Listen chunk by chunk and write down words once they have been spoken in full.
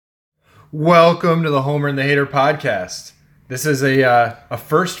Welcome to the Homer and the Hater podcast. This is a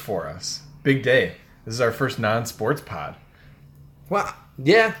first for us. Big day. This is our first non-sports pod. Well,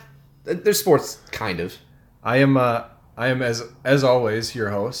 yeah, there's sports, kind of. I am as always your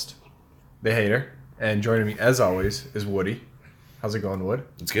host, the Hater, and joining me as always is Woody. How's it going, Wood?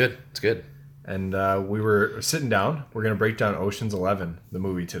 It's good. It's good. And we were sitting down. We're gonna break down Ocean's 11, the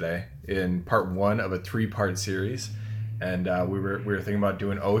movie, today in part 1 of a 3-part series. And we were thinking about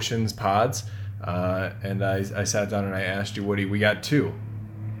doing Ocean's pods. And I sat down and I asked you, Woody, we got 2. Do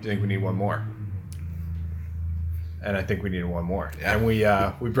you think we need one more? And I think we needed one more. Yeah. And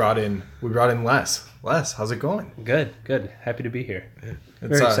we brought in Les. Les, how's it going? Good. Happy to be here. Yeah.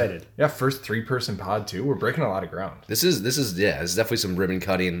 Very excited. Yeah, first 3-person pod too. We're breaking a lot of ground. This is definitely some ribbon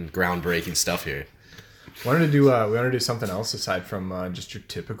cutting, groundbreaking stuff here. We wanted to do something else aside from just your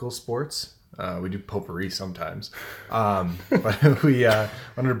typical sports. We do potpourri sometimes, but we wanted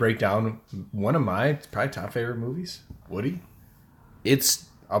to break down one of my probably top favorite movies. Woody, it's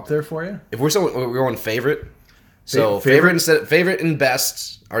up there for you. If we're going favorite. So favorite and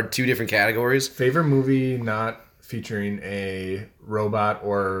best are 2 different categories. Favorite movie not featuring a robot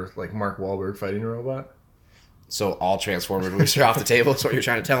or like Mark Wahlberg fighting a robot. So all Transformer movies are off the table. Is what you're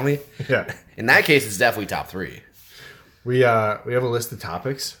trying to tell me? Yeah. In that case, it's definitely top 3. We have a list of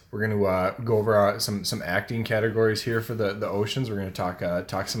topics. We're gonna go over some acting categories here for the Oceans. We're gonna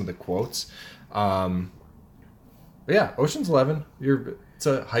talk some of the quotes. But yeah, Ocean's 11. It's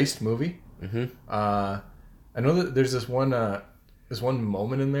a heist movie. Mm-hmm. I know that there's this one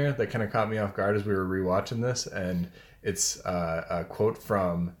moment in there that kind of caught me off guard as we were rewatching this, and it's a quote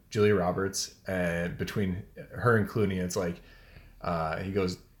from Julia Roberts, and between her and Clooney, it's like he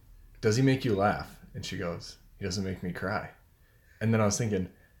goes, "Does he make you laugh?" And she goes, "He doesn't make me cry." And then I was thinking,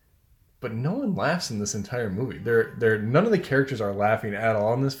 but no one laughs in this entire movie. None of the characters are laughing at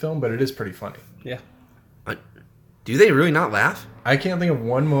all in this film, but it is pretty funny. Yeah. Do they really not laugh? I can't think of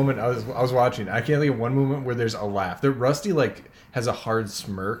one moment I was watching. I can't think of one moment where there's a laugh. Rusty has a hard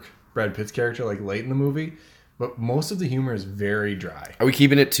smirk, Brad Pitt's character, late in the movie, but most of the humor is very dry. Are we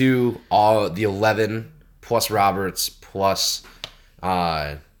keeping it to all the 11 plus Roberts plus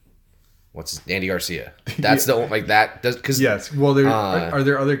Andy Garcia? That's the only that does because yes. Well, are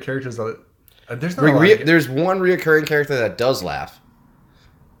there other characters that there's not there's one reoccurring character that does laugh.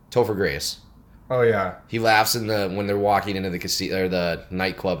 Topher Grace. Oh yeah, he laughs when they're walking into the casino or the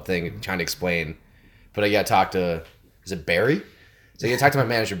nightclub thing, trying to explain. But I gotta talk to, is it Barry? So I gotta talk to my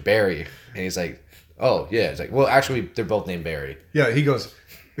manager Barry, and he's like, "Oh yeah." It's like, well, actually, they're both named Barry. Yeah, he goes,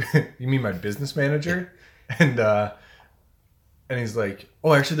 "You mean my business manager?" And he's like,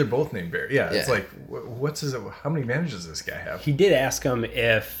 "Oh, actually, they're both named Barry." Yeah, it's like, how many managers does this guy have? He did ask him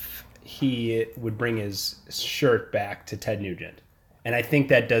if he would bring his shirt back to Ted Nugent. And I think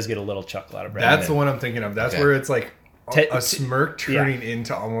that does get a little chuckle out of Brad. That's the one I'm thinking of. That's where it's like a smirk turning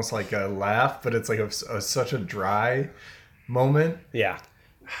into almost like a laugh, but it's like such a dry moment. Yeah.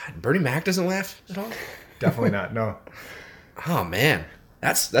 Bernie Mac doesn't laugh at all? Definitely not, no. Oh, man.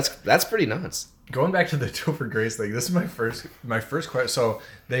 That's pretty nuts. Going back to the Topher Grace thing, this is my first question. So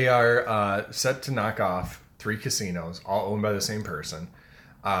they are set to knock off 3 casinos, all owned by the same person.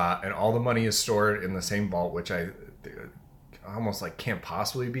 And all the money is stored in the same vault, which I almost can't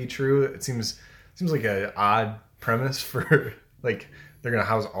possibly be true. It seems like an odd premise for they're gonna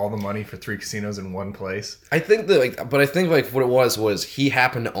house all the money for 3 casinos in one place. I think that what it was he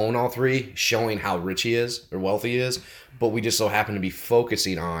happened to own all 3, showing how rich he is or wealthy he is. But we just so happened to be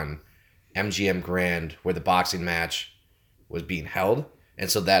focusing on MGM Grand, where the boxing match was being held,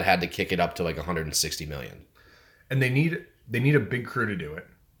 and so that had to kick it up to 160 million. And they need a big crew to do it.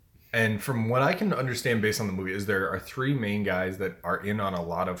 And from what I can understand based on the movie is there are 3 main guys that are in on a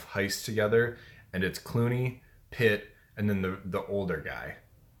lot of heists together, and it's Clooney, Pitt, and then the older guy.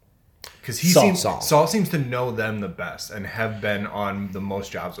 Because Saul seems to know them the best and have been on the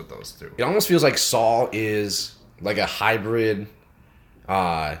most jobs with those 2. It almost feels like Saul is like a hybrid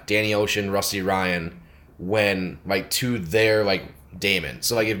Danny Ocean, Rusty Ryan, when to their Damon.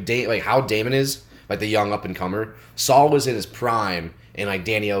 So if how Damon is the young up and comer, Saul was in his prime. And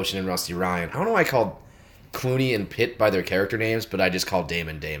Danny Ocean and Rusty Ryan. I don't know why I called Clooney and Pitt by their character names, but I just called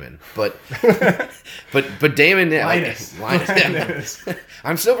Damon. But Damon. Linus.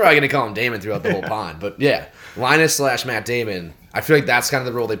 I'm still probably going to call him Damon throughout the whole pod. But yeah, Linus / Matt Damon. I feel like that's kind of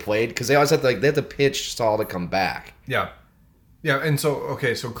the role they played because they always have to pitch Saul to come back. Yeah. Yeah, and so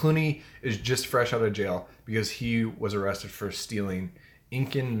Clooney is just fresh out of jail because he was arrested for stealing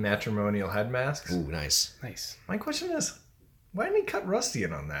Incan matrimonial head masks. Ooh, nice. My question is, why didn't he cut Rusty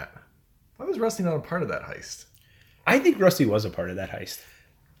in on that? Why was Rusty not a part of that heist? I think Rusty was a part of that heist.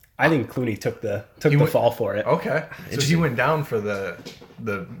 I think Clooney took the fall for it. Okay, so he went down for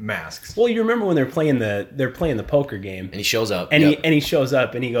the masks. Well, you remember when they're playing the poker game, And he shows up. and he shows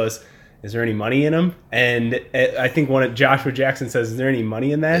up and he goes, "Is there any money in them?" And I think one of Joshua Jackson says, "Is there any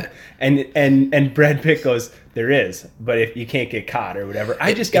money in that?" Yeah. And Brad Pitt goes, "There is, but if you can't get caught or whatever."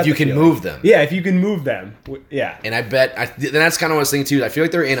 I just got if you can move them. Yeah, if you can move them. Yeah. And I bet that's kind of what I was thinking too. I feel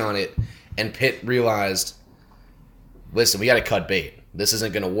like they're in on it, and Pitt realized, listen, we got to cut bait. This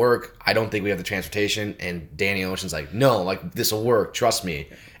isn't going to work. I don't think we have the transportation. And Danny Ocean's like, no, like this will work. Trust me.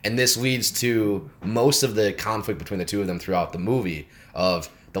 And this leads to most of the conflict between the two of them throughout the movie of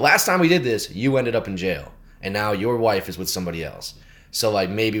the last time we did this, you ended up in jail. And now your wife is with somebody else. So like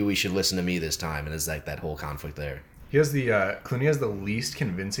maybe we should listen to me this time. And there's like that whole conflict there. He has Clooney has the least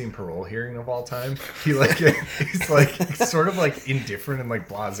convincing parole hearing of all time. He's like sort of like indifferent and like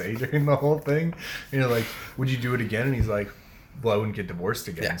blasé during the whole thing. You know, like, would you do it again? And he's like, well, I wouldn't get divorced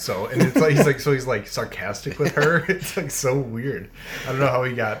again. Yeah. So, and it's like he's like sarcastic with her. It's like so weird. I don't know how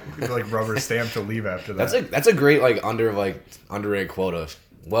he got like rubber stamped to leave after that. That's a great like underrated quote of,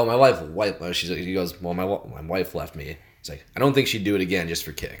 well, my wife he goes, well, my wife left me. It's like, I don't think she'd do it again just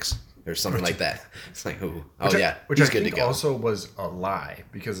for kicks or something like that. It's like, ooh, which he's I good think to go. also was a lie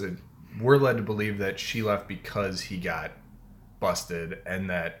because we're led to believe that she left because he got busted and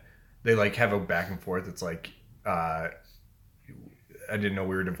that they like have a back and forth. It's like, I didn't know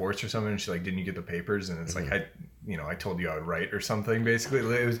we were divorced or something. And she's like, didn't you get the papers? And it's like, I told you I would write or something. Basically,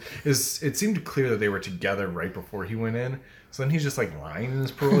 it seemed clear that they were together right before he went in. So then he's just like lying in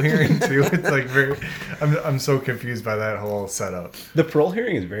his parole hearing too. It's like I'm so confused by that whole setup. The parole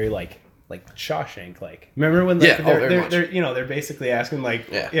hearing is very like Shawshank. Like, remember when they're basically asking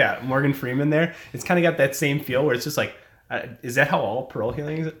Morgan Freeman there. It's kind of got that same feel where it's just like. Is that how all parole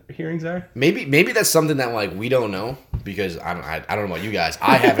hearings are? Maybe that's something that like we don't know because I don't know about you guys.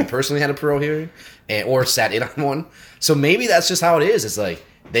 I haven't personally had a parole hearing or sat in on one, so maybe that's just how it is. It's like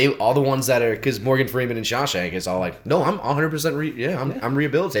all the ones that are because Morgan Freeman and Shawshank is all like, no, I'm 100% I'm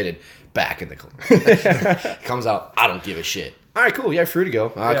rehabilitated. Back in the club comes out. I don't give a shit. All right, cool. Yeah, free to go.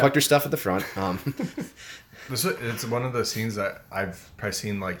 Collect your stuff at the front. It's one of the scenes that I've probably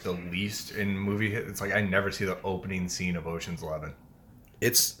seen like the least in movie. It's like I never see the opening scene of Ocean's 11.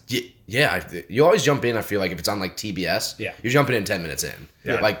 It's you always jump in. I feel like if it's on like TBS, you're jumping in 10 minutes in.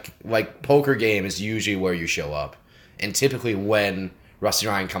 Yeah. Like poker game is usually where you show up, and typically when Rusty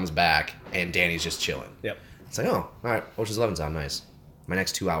Ryan comes back and Danny's just chilling. Yep. It's like, oh, all right, Ocean's 11's on, nice. My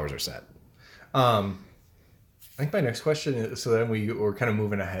next 2 hours are set. I think my next question is, so then we're kind of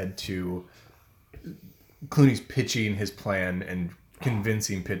moving ahead to Clooney's pitching his plan and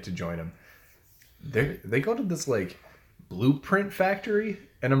convincing Pitt to join him. They go to this like blueprint factory,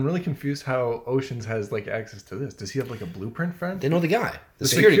 and I'm really confused how Oceans has like access to this. Does he have like a blueprint friend? They know the guy, the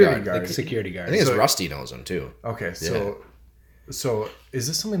security guard. Like the security guard. I think it's Rusty knows him too. Okay, so is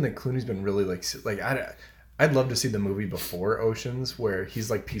this something that Clooney's been really like I'd love to see the movie before Oceans where he's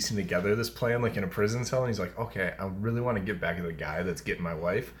like piecing together this plan like in a prison cell, and he's like, okay, I really want to get back to the guy that's getting my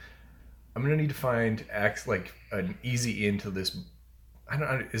wife. I'm gonna need to find like an easy into this. I don't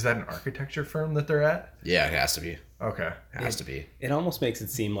know. Is that an architecture firm that they're at? Yeah, it has to be. Okay, it has to be. It almost makes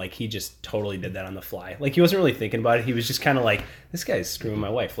it seem like he just totally did that on the fly. Like he wasn't really thinking about it. He was just kind of like, this guy's screwing my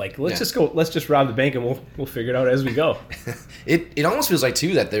wife. Like let's just rob the bank and we'll figure it out as we go. It almost feels like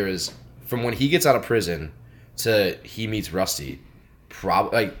too that there is from when he gets out of prison to he meets Rusty,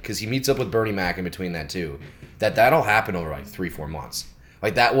 probably like because he meets up with Bernie Mac in between that too. That'll happen over like 3-4 months.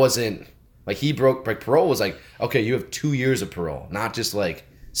 Like that wasn't. Like he broke like parole was like, okay, you have 2 years of parole, not just like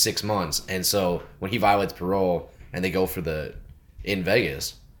 6 months. And so when he violates parole and they go for in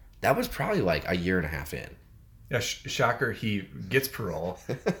Vegas, that was probably like a year and a half in. Yeah, shocker. He gets parole,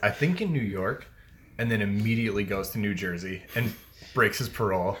 I think in New York, and then immediately goes to New Jersey and breaks his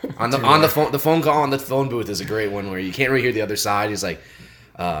parole. on the phone, the phone call on the phone booth is a great one where you can't really hear the other side. He's like,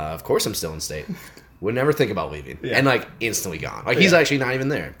 of course I'm still in state. Would never think about leaving. Yeah. And like instantly gone. Like he's actually not even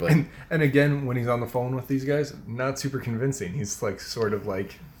there. But and again, when he's on the phone with these guys, not super convincing. He's like sort of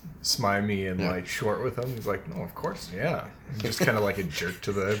like smimey and like short with them. He's like, no, of course, yeah. He's just kind of like a jerk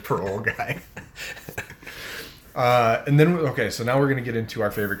to the parole guy. And then so now we're gonna get into our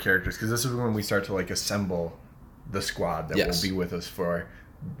favorite characters because this is when we start to like assemble the squad that will be with us for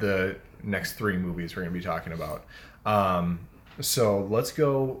the next 3 movies we're gonna be talking about. So let's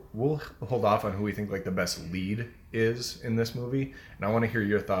go. We'll hold off on who we think like the best lead is in this movie, and I want to hear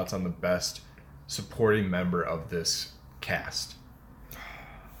your thoughts on the best supporting member of this cast.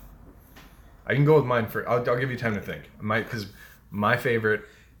 I can go with mine for. I'll give you time to think. Because my favorite.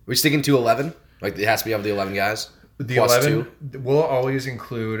 We're sticking to 11. Like it has to be of the 11 guys. The 11 we'll always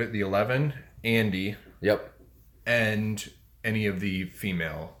include the 11, Andy. Yep. And any of the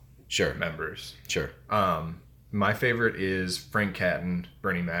female members. Sure. My favorite is Frank Catton,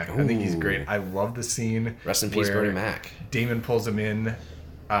 Bernie Mac. Ooh. I think he's great. I love the scene. Rest in peace, Bernie Mac. Damon pulls him in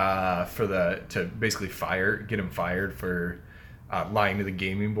to basically get him fired for lying to the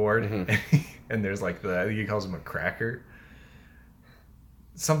gaming board. Mm-hmm. And there's like I think he calls him a cracker.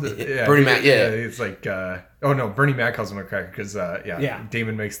 Something. Yeah, Bernie Mac. Yeah. It's like. Oh no, Bernie Mac calls him a cracker because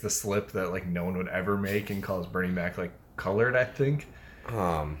Damon makes the slip that like no one would ever make and calls Bernie Mac like colored. I think.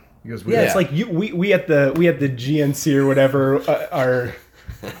 He goes, it's like we at the GNC or whatever are,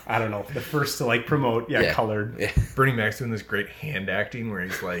 I don't know, the first to like promote colored. Yeah. Bernie Mac's doing this great hand acting where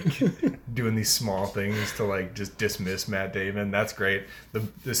he's like doing these small things to like just dismiss Matt Damon. That's great.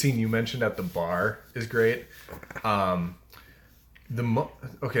 The scene you mentioned at the bar is great. I'll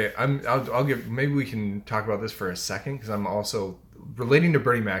give. Maybe we can talk about this for a second because I'm also relating to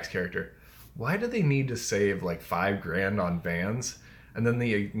Bernie Mac's character. Why do they need to save like $5,000 on vans? And then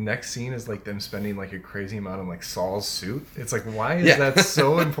the next scene is like them spending like a crazy amount on like Saul's suit. It's like, why is that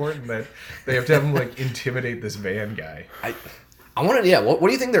so important that they have to have him like intimidate this van guy? I want to, what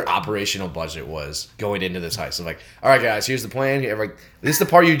do you think their operational budget was going into this heist? So like, all right, guys, here's the plan. Like, this is the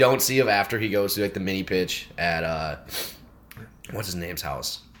part you don't see of after he goes to like the mini pitch at what's his name's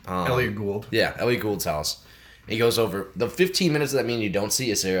house? Elliot Gould. Yeah, Elliot Gould's house. And he goes over the 15 minutes of that meeting you don't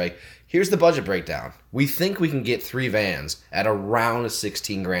see is they're like, here's the budget breakdown. We think we can get 3 vans at around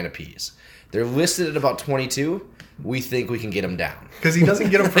 $16,000 a piece. They're listed at about 22. We think we can get them down because he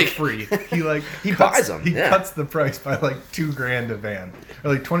doesn't get them for free. He buys them. He cuts the price by like $2,000 a van,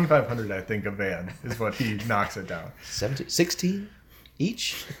 or like $2,500. I think a van is what he knocks it down. 16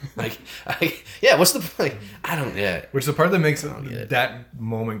 each. What's the point? I don't. Yeah. Which the part that makes that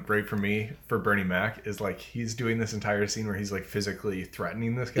moment great for me for Bernie Mac is like he's doing this entire scene where he's like physically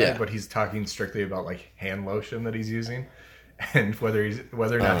threatening this guy, but he's talking strictly about like hand lotion that he's using. And whether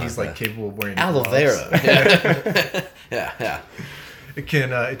or not he's like capable of wearing aloe vera. Yeah.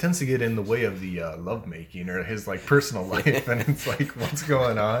 It tends to get in the way of the lovemaking or his like personal life, and it's like what's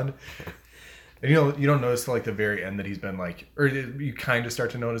going on. And you don't notice till like the very end that he's been like, or you kind of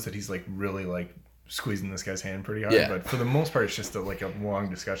start to notice that he's like really like squeezing this guy's hand pretty hard. Yeah. But for the most part, it's just a long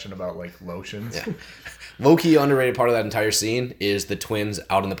discussion about like lotions. Yeah. Low-key underrated part of that entire scene is the twins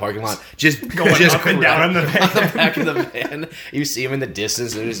out in the parking lot just going up and down on the van. On the back of the van. You see them in the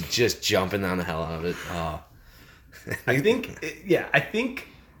distance, they're just jumping down the hell out of it. Oh. I think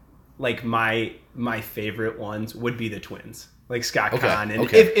like my favorite ones would be the twins. Like Scott Conn, and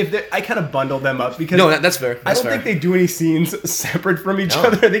if I kind of bundle them up because that's fair. I don't think they do any scenes separate from each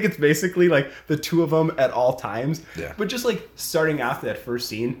other. I think it's basically like the two of them at all times. Yeah. But just like starting off that first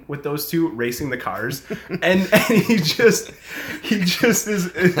scene with those two racing the cars, and he just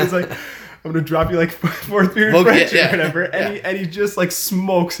is like, I'm gonna drop you like 4th period French or whatever, and he just like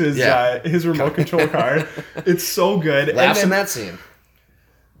smokes his remote control car. It's so good. Laughs in that scene.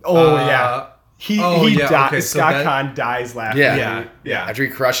 Oh yeah. Scott Conn dies laughing. Yeah. After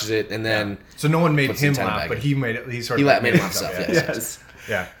he crushes it, and then so no one made him laugh, but he made it. He made him himself. Yes.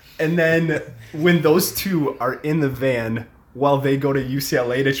 Yeah. And then when those two are in the van while they go to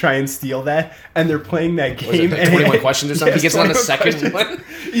UCLA to try and steal that, and they're playing that game, was it 21 questions or something. He gets on the second one.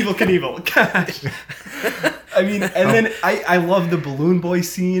 Evel Knievel. Gosh. I mean, and then I love the Balloon Boy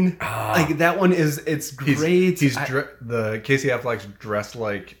scene. Like that one it's great. The Casey Affleck's dressed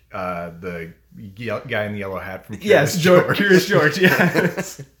like the guy in the yellow hat from Curious George.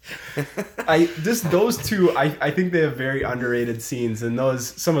 Yes. Those two I think they have very underrated scenes, and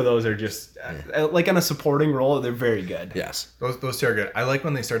some of those are just like on a supporting role, they're very good. Yes, those two are good. I like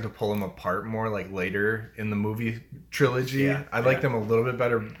when they start to pull them apart more like later in the movie trilogy. I like them a little bit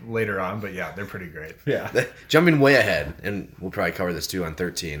better later on, but they're pretty great. Jumping way ahead, and we'll probably cover this too on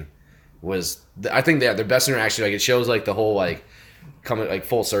 13 was I think their best interaction. Like it shows like the whole like coming like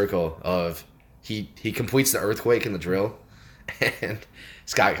full circle of he completes the earthquake in the drill, and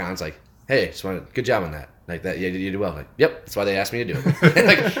Scott Conn's like, hey, good job on that. Like that, you did well. Like, yep, that's why they asked me to do it.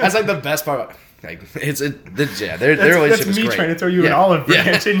 Like that's like the best part. Like their relationship is great. That's me trying to throw you an olive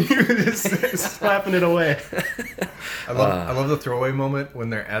branch and you just slapping it away. I love the throwaway moment when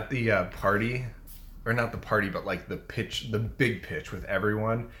they're at the party, or not the party, but like the big pitch with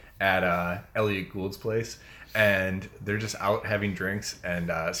everyone at Elliot Gould's place, and they're just out having drinks,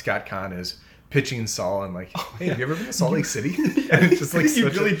 and Scott Conn is pitching Saul and like, hey, have you ever been to Salt Lake City? And it's just like you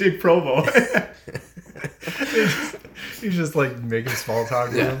really dig Provo. He's just like making small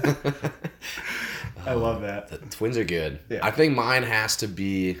talk with him. I love that. The twins are good. Yeah. I think mine has to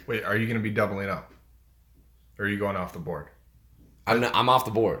be. Wait, are you going to be doubling up? Or are you going off the board? I'm off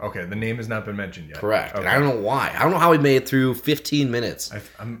the board. Okay, the name has not been mentioned yet. Correct. Okay. And I don't know why. I don't know how we made it through 15 minutes. I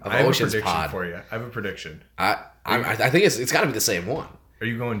have a prediction for you. I have a prediction. I think it's got to be the same one. Are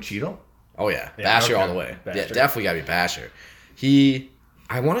you going Cheadle? Oh, yeah. Basher all the way. Basher. Yeah, definitely got to be Basher.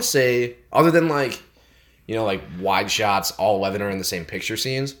 I want to say, other than like wide shots, all 11 are in the same picture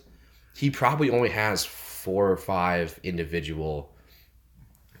scenes, he probably only has 4 or 5 individual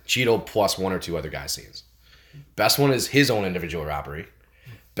Cheadle plus 1 or 2 other guy scenes. Best one is his own individual robbery.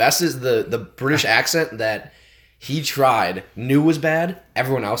 Best is the British accent that he tried, knew was bad,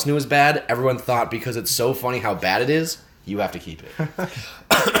 everyone else knew was bad, everyone thought because it's so funny how bad it is, you have to keep it.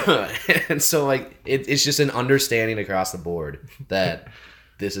 And so like it's just an understanding across the board that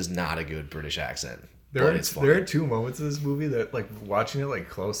this is not a good British accent. There are 2 moments in this movie that, like, watching it like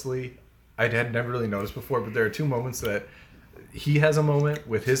closely, I had never really noticed before, but there are 2 moments that he has a moment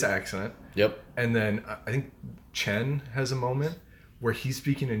with his accent. Yep. And then I think Chen has a moment where he's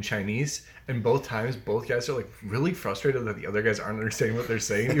speaking in Chinese, and both times both guys are like really frustrated that the other guys aren't understanding what they're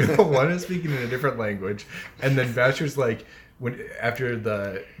saying, even though one is speaking in a different language. And then Basher's like, after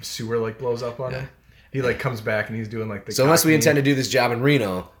the sewer like blows up on him, he like comes back and he's doing like the. So unless we intend to do this job in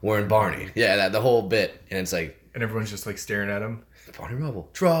Reno, we're in Barney. Yeah, the whole bit, and it's like, and everyone's just like staring at him. Barney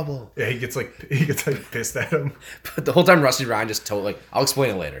trouble. Yeah, he gets pissed at him. But the whole time Rusty Ryan just totally, like, I'll explain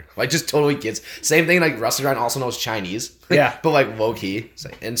it later. Like, just totally gets same thing. Like Rusty Ryan also knows Chinese. Yeah, but like low key,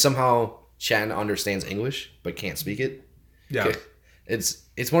 and somehow Chen understands English but can't speak it. Yeah, okay.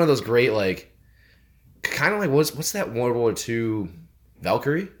 It's one of those great, like, kind of like what's that World War II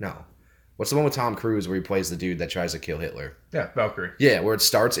Valkyrie? No. What's the one with Tom Cruise where he plays the dude that tries to kill Hitler? Yeah, Valkyrie. Yeah, where it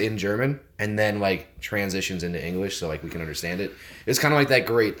starts in German and then like transitions into English so like we can understand it. It's kind of like that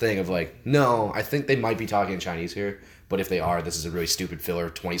great thing of like, no, I think they might be talking in Chinese here, but if they are, this is a really stupid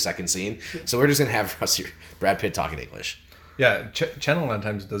filler 20-second scene. So we're just gonna have Brad Pitt talking English. Yeah, Chen a lot of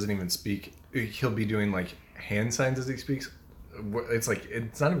times doesn't even speak. He'll be doing like hand signs as he speaks. It's like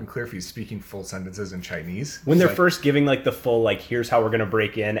it's not even clear if he's speaking full sentences in Chinese. When they're first giving like the full like here's how we're gonna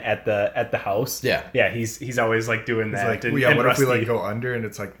break in at the house. Yeah, he's always like doing that. Like, what if we like go under? And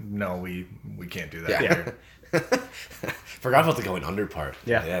it's like, no, we can't do that. Yeah. Forgot about the going under part.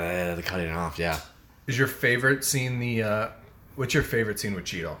 Yeah, the cutting it off. Yeah. Is your favorite scene what's your favorite scene with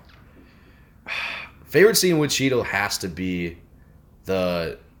Cheadle? Favorite scene with Cheadle has to be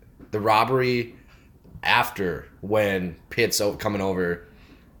the robbery after when Pitt's coming over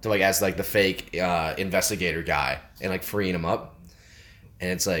to like as like the fake investigator guy and like freeing him up,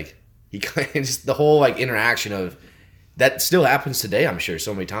 and it's like just the whole like interaction of that still happens today, I'm sure,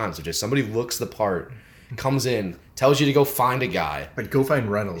 so many times. Of just somebody looks the part, comes in, tells you to go find a guy, like go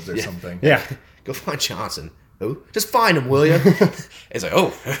find Reynolds or something. Yeah, go find Johnson. Who? Just find him, will you? It's like,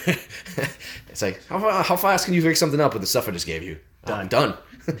 oh, it's like how fast can you fix something up with the stuff I just gave you? Done.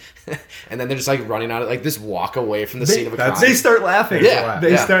 And then they're just like running out of like this walk away from the scene of a crime. They start laughing. Yeah,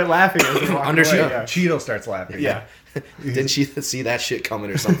 they start laughing. As they walk away. Cheadle starts laughing. Yeah. Didn't she see that shit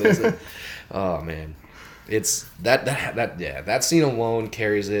coming or something? Like, oh man, it's that scene alone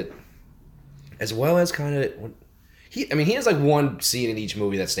carries it, as well as kind of he has like one scene in each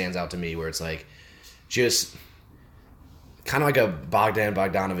movie that stands out to me where it's like just kind of like a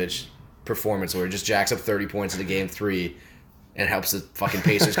Bogdanovich performance where it just jacks up 30 points in the game 3. And helps the fucking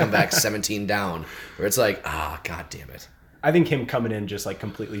Pacers come back 17 down. Where it's like, god damn it. I think him coming in just like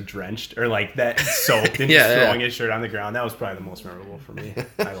completely drenched or like that soaked and throwing his shirt on the ground. That was probably the most memorable for me.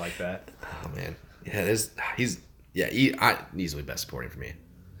 I like that. Oh man, yeah. He's easily best supporting for me.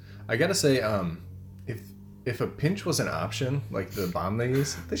 I gotta say, if a pinch was an option, like the bomb they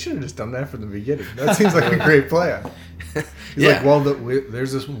use, they should have just done that from the beginning. That seems like a great plan. He's like, well,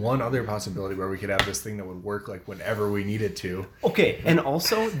 there's this one other possibility where we could have this thing that would work like whenever we needed to. Okay, and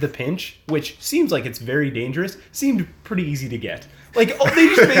also the pinch, which seems like it's very dangerous, seemed pretty easy to get. Like, they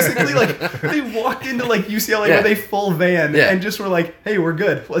just basically, like, they walked into, like, UCLA with a full van and just were like, hey, we're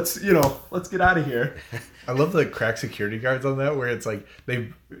good. Let's get out of here. I love the crack security guards on that, where it's like,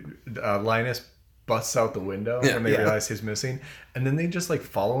 Linus busts out the window and they realize he's missing, and then they just like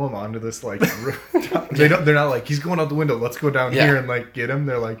follow him onto this like rooftop. They're not like, he's going out the window, let's go down here and like get him.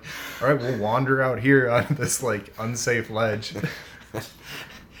 They're like, all right, we'll wander out here on this like unsafe ledge.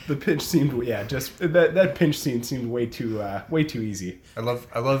 The pinch seemed just that pinch scene seemed way too easy. I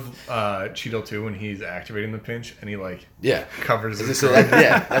love Cheadle too when he's activating the pinch and he like covers his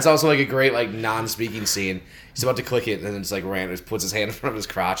that's also like a great like non-speaking scene. He's about to click it and then it's like just puts his hand in front of his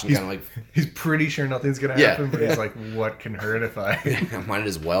crotch and kind of like he's pretty sure nothing's gonna happen, but he's like, what can hurt if I might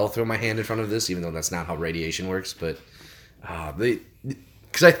as well throw my hand in front of this, even though that's not how radiation works. But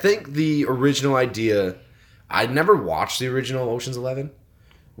because I think the original idea I never watched the original Ocean's 11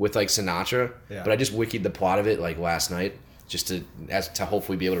 with like Sinatra, but I just wikied the plot of it like last night just to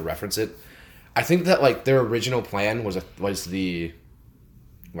hopefully be able to reference it. I think that like their original plan was the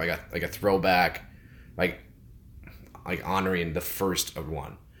like a throwback, like honoring the first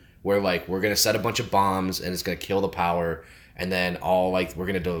one, where like we're gonna set a bunch of bombs and it's gonna kill the power, and then we're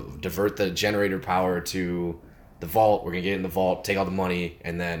gonna divert the generator power to the vault. We're gonna get in the vault, take all the money,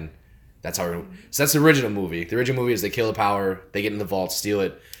 and then that's how. So that's the original movie. The original movie is they kill the power, they get in the vault, steal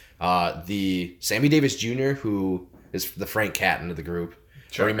it. The Sammy Davis Jr., who is the Frank Catton of the group.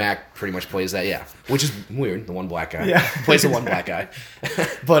 Joey Mack pretty much plays that, which is weird. The one black guy, plays the one black guy,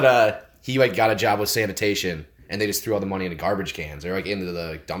 but he like got a job with sanitation, and they just threw all the money into garbage cans or like into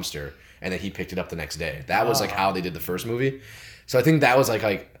the dumpster, and then he picked it up the next day. That was like how they did the first movie. So I think that was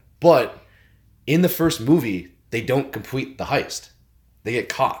like, but in the first movie they don't complete the heist; they get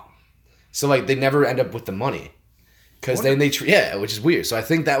caught. So like they never end up with the money because then which is weird. So I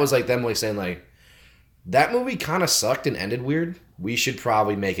think that was like them like saying like that movie kind of sucked and ended weird. We should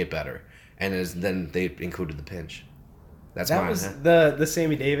probably make it better, and then they included the pinch. That was the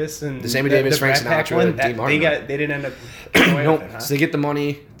Sammy Davis and the Sammy Davis, Frank Sinatra, Dean Martin. They didn't end up. Nope. So they get the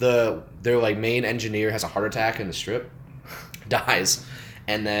money. Their like main engineer has a heart attack in the strip, dies,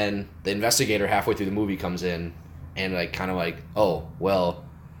 and then the investigator halfway through the movie comes in and like kind of like, oh well,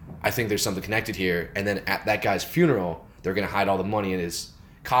 I think there's something connected here. And then at that guy's funeral, they're gonna hide all the money in his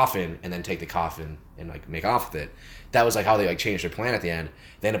coffin and then take the coffin and like make off with it. That was like how they like changed their plan at the end.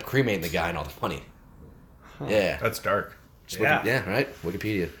 They end up cremating the guy and all the money. Huh. Yeah, that's dark. Yeah, right.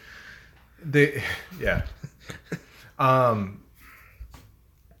 Wikipedia.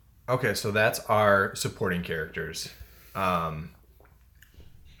 Okay, so that's our supporting characters. I'm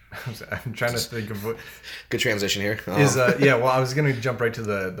trying to think of what. Good transition here. Well, I was gonna jump right to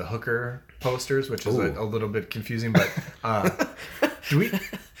the hooker posters, which is a little bit confusing, but do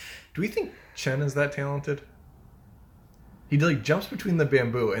we think Chen is that talented? He like jumps between the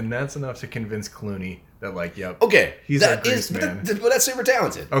bamboo, and that's enough to convince Clooney that like, yep, okay, he's a grease man. But that's super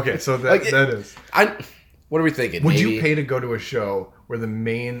talented. Okay, so that is. What are we thinking? Would you pay to go to a show where the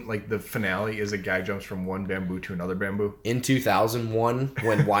main, like the finale, is a guy jumps from one bamboo to another bamboo? In 2001,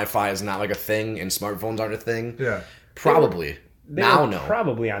 when Wi-Fi is not like a thing and smartphones aren't a thing? Yeah. Probably. They were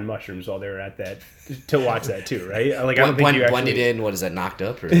probably on mushrooms while they were at that to watch that too, right? Like I don't think you actually blended in. What is that? Knocked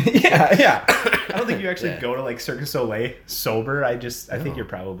up? Or? yeah. I don't think you actually go to like Cirque du Soleil sober. I think you're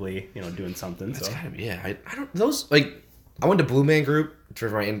probably doing something. That's so gotta be, I don't those like. I went to Blue Man Group for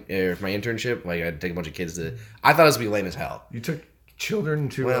my internship. Like I'd take a bunch of kids to. I thought it was gonna be lame as hell. You took children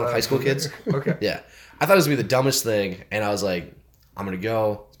to high school kids. Okay. Yeah, I thought it was gonna be the dumbest thing, and I was like, I'm gonna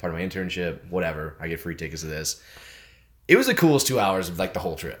go. It's part of my internship. Whatever. I get free tickets to this. It was the coolest 2 hours of like the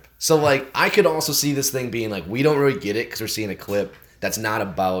whole trip. So like I could also see this thing being like we don't really get it because we're seeing a clip that's not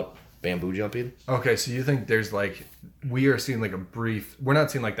about bamboo jumping. Okay, so you think there's like we are seeing like a brief. We're not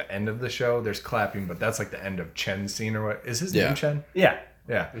seeing like the end of the show. There's clapping, but that's like the end of Chen's scene or what? Is his name Chen? Yeah.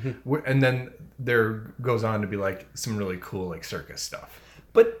 Mm-hmm. And then there goes on to be like some really cool like circus stuff.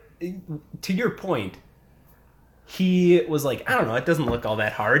 But to your point, he was like, I don't know, it doesn't look all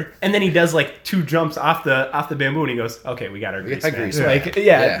that hard. And then he does like 2 jumps off the bamboo and he goes, okay, we got our grease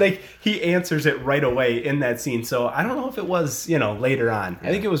man. Like he answers it right away in that scene. So I don't know if it was, later on. I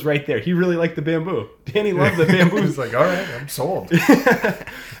think it was right there. He really liked the bamboo. Danny loved the bamboo. He's like, all right, I'm sold.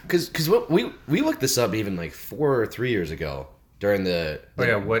 Because we looked this up even like 4 or 3 years ago during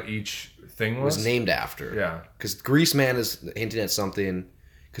what each thing was named after. Yeah. Because Grease Man is hinting at something.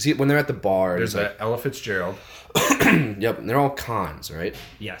 Because when they're at the bar, there's like Ella Fitzgerald. Yep, and they're all cons, right?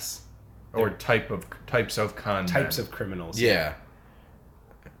 Yes. Or types of con. Types of criminals. Yeah.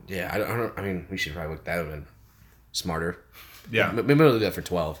 Yeah, I don't. I mean, we should probably look that up and smarter. Yeah. Maybe we'll do that for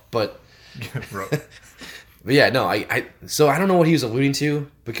 12. But yeah, no. So I don't know what he was alluding to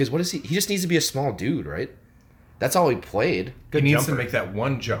because what is he? He just needs to be a small dude, right? That's all he played. He needs to make that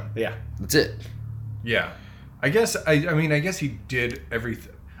one jump. Yeah. That's it. Yeah. I guess he did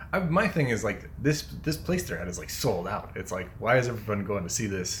everything. My thing is like this place they're at is like sold out. It's like, why is everyone going to see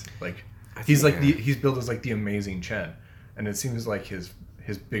this? Like he's billed as like the amazing Chen, and it seems like his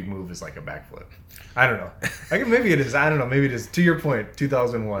big move is like a backflip. I don't know. Maybe it is. I don't know. Maybe it is. To your point,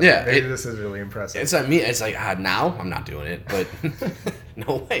 2001. Yeah, maybe this is really impressive. It's not me. It's like now I'm not doing it, but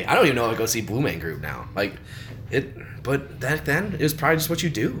no way. I don't even know if I go see Blue Man Group now. Like it, but back then it was probably just what you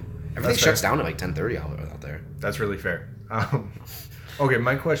do. Everything shuts down at like 10:30 out there. That's really fair. Okay,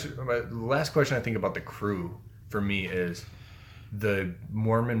 my last question I think about the crew for me is the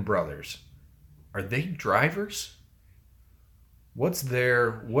Mormon brothers. Are they drivers? What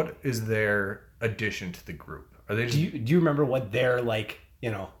is their addition to the group? Are they? Just... Do you remember what they're like?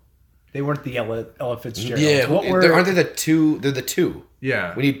 They weren't the Ella Fitzgerald. Yeah, aren't they the two? They're the two.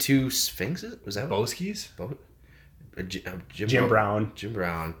 Yeah, we need two Sphinxes. Was that Boskies? Jim Brown. Jim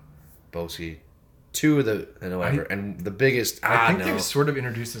Brown, Boski. Two of the and the biggest. I think they've sort of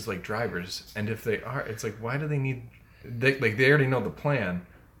introduced as like drivers, and if they are, it's like why do they need? They already know the plan.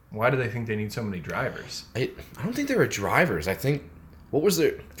 Why do they think they need so many drivers? I don't think they were drivers. I think what was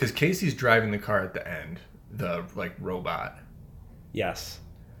their? Because Casey's driving the car at the end, the like robot. Yes.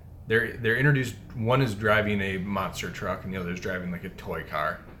 They're introduced. One is driving a monster truck, and the other is driving like a toy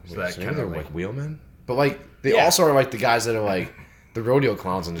car. So that kind of like wheelmen. But like they also are like the guys that are like the rodeo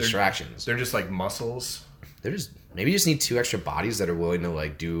clowns and distractions. They're just like muscles. They're just maybe you just need two extra bodies that are willing to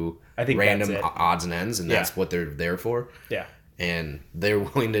like do random odds and ends, and that's what they're there for. Yeah. And they're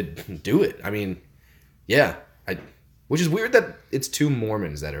willing to do it. I mean, yeah. Which is weird that it's two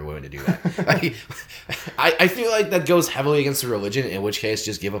Mormons that are willing to do that. I feel like that goes heavily against the religion, in which case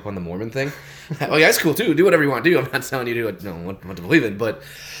just give up on the Mormon thing. Like, that's cool too. Do whatever you want to do. I'm not telling you what to believe in, but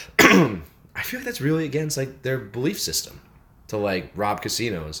I feel like that's really against like their belief system to like rob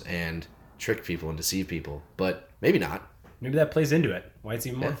casinos and trick people and deceive people. But maybe not. Maybe that plays into it. Why it's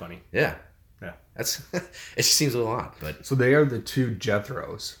even more funny. Yeah. Yeah. That's it just seems a little odd, but so they are the two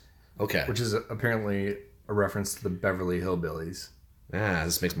Jethros. Okay. Which is apparently a reference to the Beverly Hillbillies.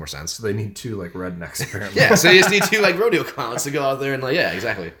 This makes more sense. So they need two like rednecks apparently. Yeah, so you just need two like rodeo clowns to go out there and like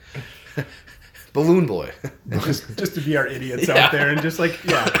exactly. Balloon Boy. just to be our idiots out there and just like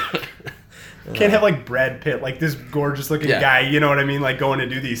can't have like Brad Pitt, like this gorgeous looking guy, you know what I mean, like going to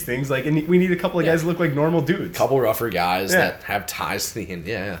do these things. Like, and we need a couple of guys that look like normal dudes. Couple rougher guys that have ties to the end.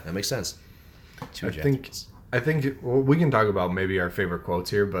 Yeah, that makes sense. I think we can talk about maybe our favorite quotes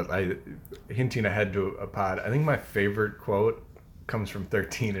here, but hinting ahead to a pod, I think my favorite quote comes from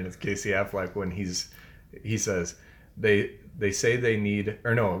 13, and it's Casey Affleck when he says they say they need,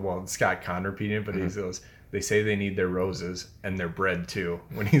 or no, well, Scott Conn repeating it, but he goes, they say they need their roses and their bread too.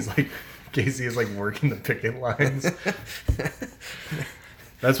 When he's like, Casey is like working the picket lines.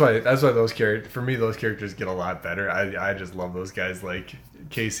 That's why those characters, for me, those characters get a lot better. I just love those guys like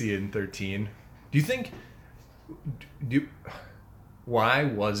Casey in 13. Do you think, why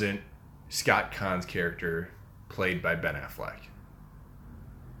wasn't Scott Conn's character played by Ben Affleck?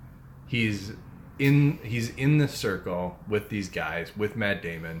 He's in the circle with these guys, with Matt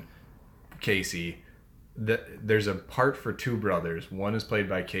Damon, Casey. There's a part for two brothers. One is played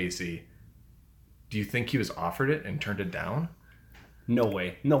by Casey. Do you think he was offered it and turned it down? No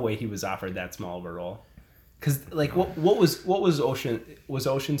way he was offered that small of a role. Because like what was Ocean? Was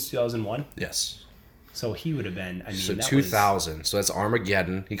Ocean's 2001? Yes. So he would have been. I mean, so 2000. So that's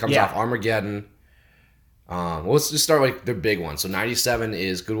Armageddon. He comes off Armageddon. Well, let's just start like the big one. So 97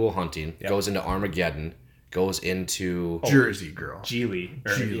 is Good Will Hunting. Yep. Goes into Armageddon. Goes into Jersey Girl. Geely.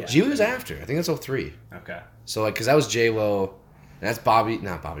 Geely was after. I think that's 03. Okay. So like, because that was J-Lo. That's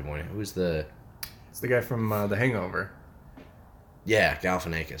not Bobby Moore. Who's the? It's the guy from The Hangover. Yeah,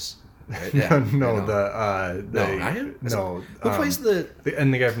 Galifianakis. Right? Yeah. no. Who plays the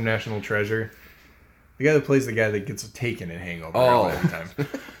and the guy from National Treasure? The guy that plays the guy that gets taken in Hangover all the time.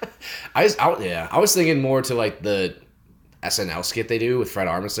 I was thinking more to like the SNL skit they do with Fred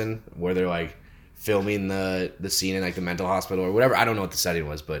Armisen, where they're like filming the scene in like the mental hospital or whatever. I don't know what the setting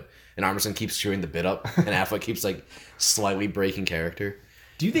was, but and Armisen keeps screwing the bit up, and Affleck keeps like slightly breaking character.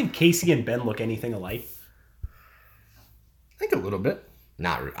 Do you think Casey and Ben look anything alike? I think a little bit.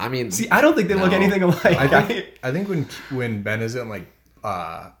 Not. I mean, see, I don't think they look anything alike. I think when Ben isn't like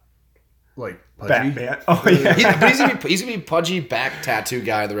pudgy. Batman. Oh yeah. But he's gonna be pudgy back tattoo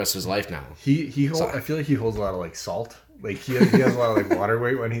guy the rest of his life now. I feel like he holds a lot of like salt. Like he has a lot of like water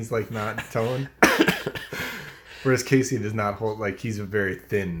weight when he's like not toned. Whereas Casey does not hold, like he's a very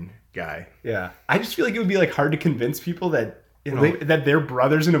thin guy. Yeah. I just feel like it would be like hard to convince people that that they're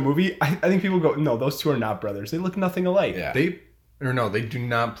brothers in a movie. I think people go, no, those two are not brothers. They look nothing alike. Yeah. They do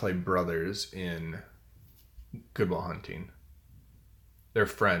not play brothers in Good Will Hunting. They're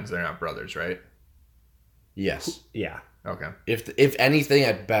friends. They're not brothers, right? Yes. Yeah. Okay. If anything,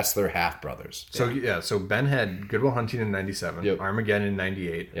 at best, they're half brothers. So Ben had Good Will Hunting in 97, yep. Armageddon in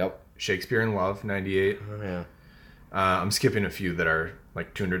 98, yep. Shakespeare in Love 98. Oh yeah. I'm skipping a few that are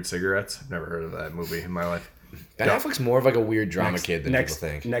like 200 Cigarettes. I've never heard of that movie in my life. Ben Affleck's more of like a weird drama kid than people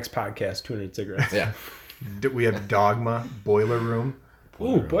think. Next podcast, 200 Cigarettes. Yeah. We have Dogma, Boiler Room.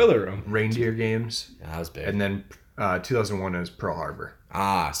 Boiler Room. Reindeer Games. Yeah, that was big. And then 2001 is Pearl Harbor.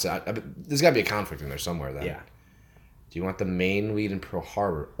 So there's got to be a conflict in there somewhere then. Yeah. Do you want the main lead in Pearl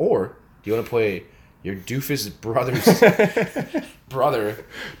Harbor, or do you want to play your doofus brother's brother.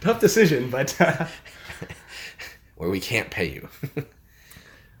 Tough decision, but where we can't pay you.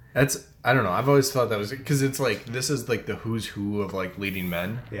 I don't know. I've always thought that was because it's like this is like the who's who of like leading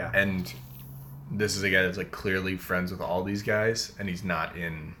men. Yeah. And this is a guy that's like clearly friends with all these guys, and he's not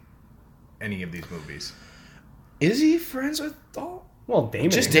in any of these movies. Is he friends with all? Well, Damon.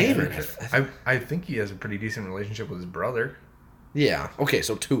 Just Damon. I think he has a pretty decent relationship with his brother. Yeah. Okay,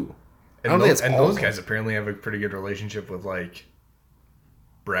 so 2. And those guys apparently have a pretty good relationship with like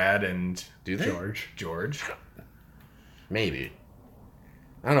Brad and do they? George. Maybe.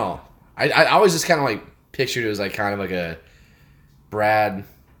 I don't know. I always just kind of like pictured it as like kind of like a Brad,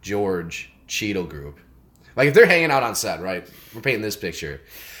 George, Cheadle group. Like if they're hanging out on set, right? We're painting this picture.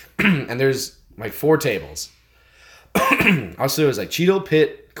 And there's like 4 tables. Also, it was like Cheadle,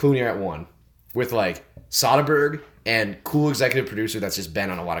 Pitt, Clooney are at one. With like Soderbergh and cool executive producer that's just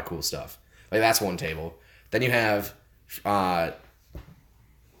been on a lot of cool stuff. Like that's one table. Then you have the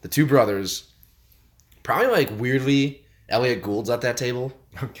 2 brothers. Probably like weirdly Elliot Gould's at that table.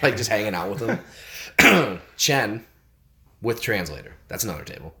 Okay. Like just hanging out with them. Chen with translator. That's another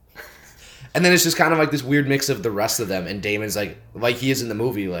table. And then it's just kind of like this weird mix of the rest of them. And Damon's like he is in the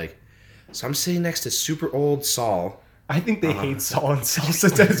movie. Like, so I'm sitting next to super old Saul. I think they hate Saul, and Saul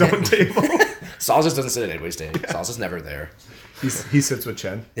sits at his own table. Saul just doesn't sit at anybody's table. Yeah. Saul's just never there. He sits with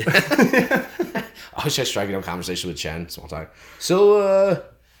Chen. I was just striking up a conversation with Chen small time. So,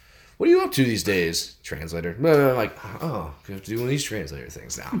 what are you up to these days, translator? I'm like, oh, I have to do one of these translator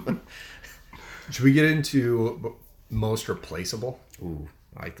things now. Should we get into most replaceable? Ooh,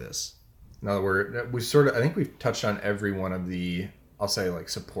 I like this. Now that we sort of, I think we've touched on every one of the, I'll say like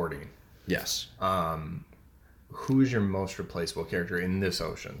supporting. Yes. Who is your most replaceable character in this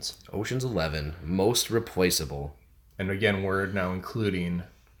Ocean's? Ocean's 11, most replaceable. And again, we're now including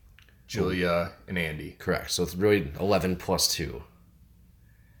Julia and Andy. Correct. So it's really 11 plus 2.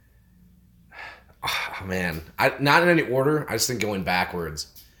 Oh, man. Not in any order. I just think going backwards.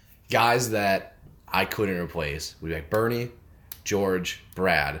 Guys that I couldn't replace would be like Barney, George,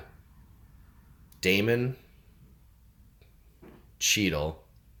 Brad, Damon, Cheadle.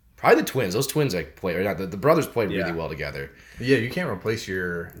 Probably the twins. Those twins like play, or not, the brothers play really well together. Yeah, you can't replace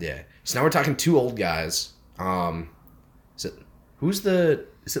your... Yeah. So now we're talking 2 old guys. Who's the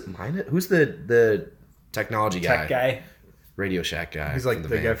technology guy? Tech guy? Radio Shack guy. He's like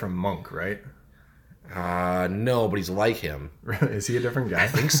the guy from Monk, right? No, but he's like him. Is he a different guy? I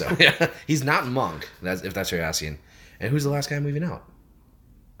think so. Yeah. He's not Monk, if that's what you're asking. And who's the last guy moving out?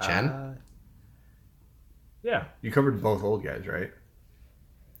 Chen? Yeah. You covered both old guys, right?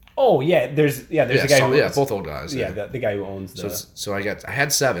 Oh, yeah. There's a guy who... Yeah, both old guys. Yeah, the guy who owns the... So I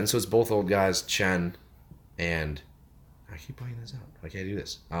had 7, so it's both old guys, Chen, and... I keep pointing this out. Why can't I do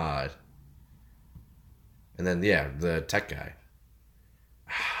this? And then, the tech guy.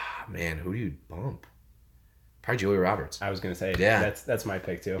 Man, who do you bump? Probably Julia Roberts. I was going to say, yeah. That's my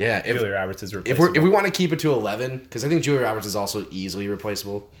pick, too. Yeah. Julia Roberts is replaceable. If we want to keep it to 11, because I think Julia Roberts is also easily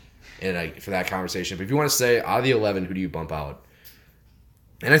replaceable for that conversation. But if you want to say, out of the 11, who do you bump out?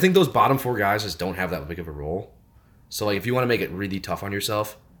 And I think those bottom 4 guys just don't have that big of a role. So, like, if you want to make it really tough on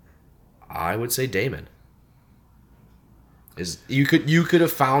yourself, I would say Damon. You could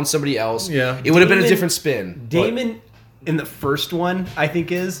have found somebody else. Yeah. It would have been a different spin. Damon, in the first one, I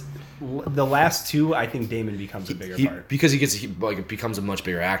think is... The last 2, I think Damon becomes a bigger part. Because it becomes a much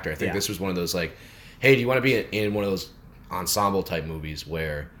bigger actor. I think this was one of those, like, hey, do you want to be in one of those ensemble type movies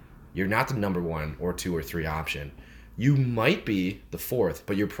where you're not the number 1 or 2 or 3 option? You might be the 4th,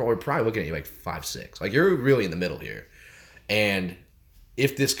 but you're probably looking at like 5, 6. Like, you're really in the middle here. And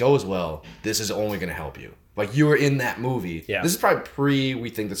if this goes well, this is only going to help you. Like, you were in that movie. Yeah. This is probably we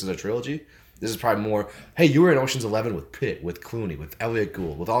think this is a trilogy. This is probably more, hey, you were in Ocean's 11 with Pitt, with Clooney, with Elliot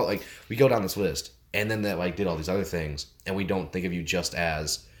Gould, with all, like, we go down this list. And then that, like, did all these other things. And we don't think of you just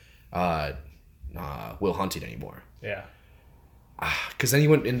as Will Hunting anymore. Yeah. Because then he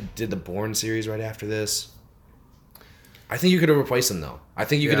went and did the Bourne series right after this. I think you could have replaced him, though. I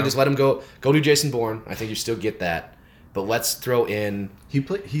think you could have just let him go do Jason Bourne. I think you still get that. But let's throw in...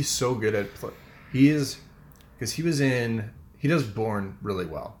 He's so good at... He is... Because he does Bourne really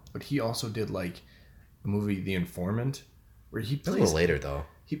well. But he also did, like, the movie The Informant, where he plays... A little later, though.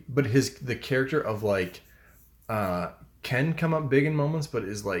 But the character of, like, can come up big in moments, but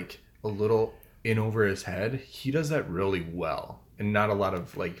is, like, a little in over his head. He does that really well. And not a lot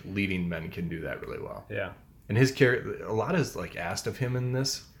of, like, leading men can do that really well. Yeah. And his character... A lot is, like, asked of him in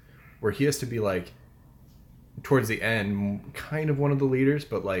this, where he has to be, like, towards the end, kind of one of the leaders,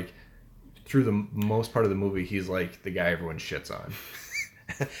 but, like, through the most part of the movie, he's, like, the guy everyone shits on.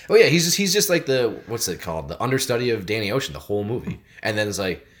 Oh yeah, he's just like the what's it called? The understudy of Danny Ocean the whole movie, and then it's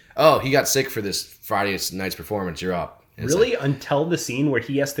like, oh, he got sick for this Friday night's performance. You're up. Really, like, until the scene where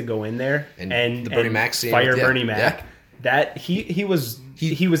he has to go in there and the Bernie Mac scene fire Bernie Mac. That he was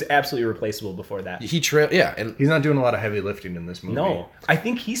absolutely replaceable before that. And he's not doing a lot of heavy lifting in this movie. No, I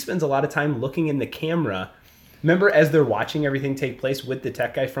think he spends a lot of time looking in the camera. Remember, as they're watching everything take place with the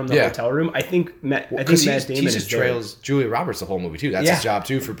tech guy from the hotel room, I think Matt Damon just trails Julia Roberts the whole movie too. That's his job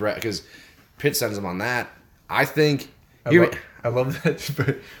too for Brett, because Pitt sends him on that. I think I love that.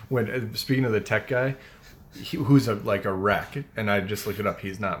 But when speaking of the tech guy, who's a wreck, and I just looked it up.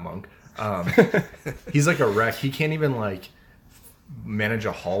 He's not Monk. He's like a wreck. He can't even like manage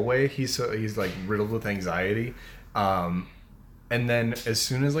a hallway. He's like riddled with anxiety. And then as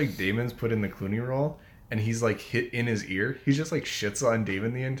soon as like Damon's put in the Clooney role, and he's like hit in his ear, he just like shits on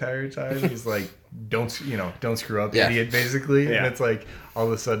Damon the entire time. He's like, don't screw up, idiot, basically. Yeah. And it's like all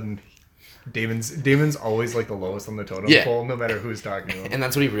of a sudden, Damon's always like the lowest on the totem pole, no matter who's talking to him. And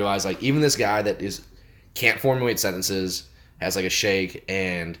that's what he realized. Like even this guy that can't formulate sentences, has like a shake,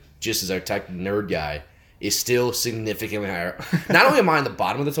 and just as our tech nerd guy is still significantly higher. Not only am I on the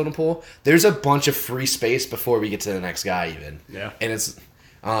bottom of the totem pole, there's a bunch of free space before we get to the next guy even. Yeah. And it's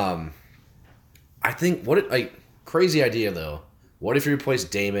I think crazy idea though. What if you replace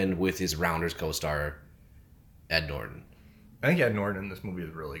Damon with his Rounders co-star Ed Norton? I think Ed Norton in this movie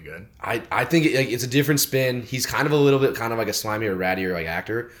is really good. I think it's a different spin. He's kind of a little bit kind of like a slimy or rattier like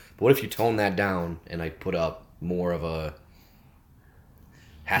actor. But what if you tone that down and put up more of a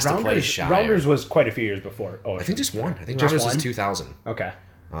has to play shy? Rounders was quite a few years before. Oh, I think just one. I think Rounders was 2000. Okay.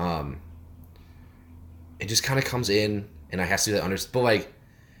 It just kind of comes in, and I have to do that but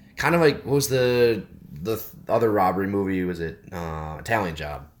kind of like what was the other robbery movie? Was it Italian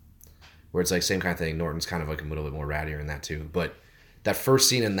Job? Where it's like same kind of thing. Norton's kind of like a little bit more rattier in that too. But that first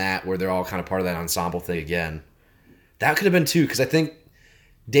scene in that where they're all kind of part of that ensemble thing again, that could have been too, because I think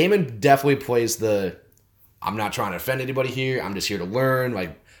Damon definitely plays I'm not trying to offend anybody here. I'm just here to learn.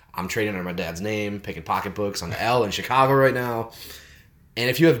 Like I'm trading under my dad's name, picking pocketbooks on the L in Chicago right now. And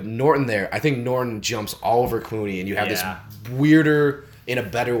if you have Norton there, I think Norton jumps all over Clooney, and you have this weirder, in a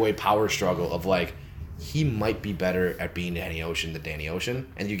better way, power struggle of like, he might be better at being Danny Ocean than Danny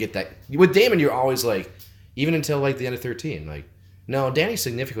Ocean. And you get that. With Damon, you're always like, even until like the end of 13, like, no, Danny's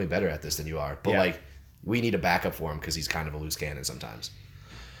significantly better at this than you are. But like, we need a backup for him because he's kind of a loose cannon sometimes.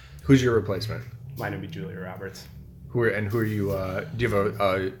 Who's your replacement? Mine would be Julia Roberts. Who are you? Do you have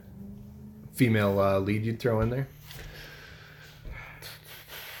a female lead you'd throw in there?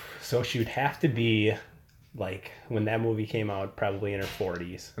 So she would have to be like when that movie came out, probably in her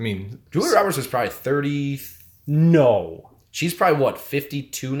 40s. I mean, Julia Roberts was probably 30. No, she's probably what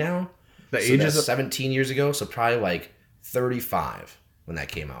 52 now. The age is 17 years ago, so probably like 35 when that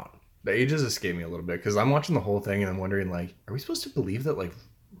came out. The ages escape me a little bit because I'm watching the whole thing and I'm wondering like, are we supposed to believe that like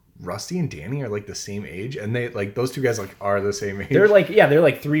Rusty and Danny are like the same age, and they like those two guys like are the same age? They're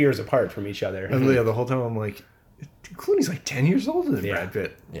like 3 years apart from each other. And the whole time I'm like, Clooney's like 10 years older than Brad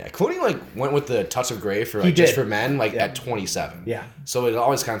Pitt. Yeah, Clooney like went with the touch of gray for like just for men at 27. Yeah, so it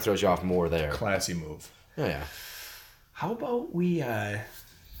always kind of throws you off more there. Classy move. Yeah. How about we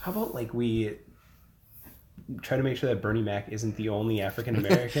try to make sure that Bernie Mac isn't the only African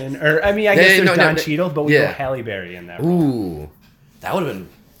American, or I mean, I guess there's Don Cheadle, but we go Halle Berry in that. Ooh, that would have been.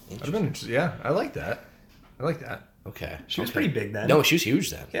 Interesting. Yeah, I like that. Okay, she was pretty big then. No, she was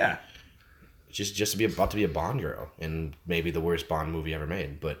huge then. Yeah. Just to be about to be a Bond girl in maybe the worst Bond movie ever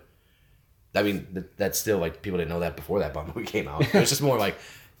made, but I mean that's still like people didn't know that before that Bond movie came out. It was just more like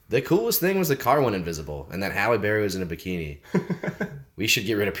the coolest thing was the car went invisible and that Halle Berry was in a bikini. We should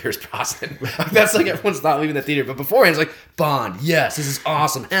get rid of Pierce Brosnan. That's like everyone's not leaving the theater, but beforehand it's like Bond, yes, this is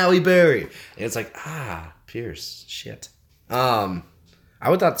awesome, Halle Berry, and it's like Pierce, shit. I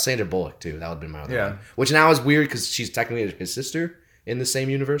would thought Sandra Bullock too. That would have been my other one, which now is weird because she's technically his sister in the same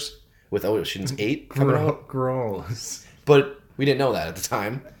universe. With Ocean's 8 coming out. Gross. But we didn't know that at the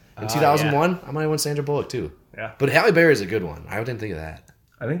time. In 2001, I might have went Sandra Bullock too. Yeah. But Halle Berry is a good one. I didn't think of that.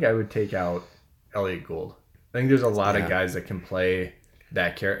 I think I would take out Elliot Gould. I think there's a lot of guys that can play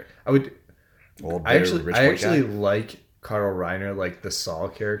that character. I actually like Carl Reiner, like the Saul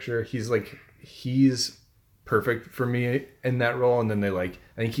character. He's perfect for me in that role. And then I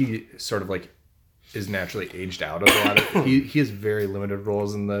think he sort of like is naturally aged out of a lot of he has very limited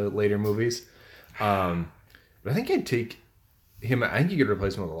roles in the later movies, but I think I'd take him. I think you could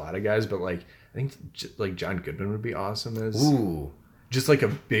replace him with a lot of guys, but like I think like John Goodman would be awesome as just like a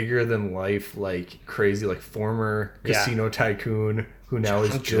bigger than life, like crazy, like former casino tycoon who now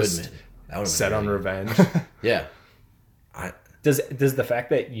is just set on revenge. Yeah, Does the fact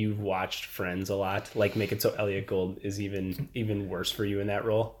that you've watched Friends a lot like make it so Elliot Gould is even worse for you in that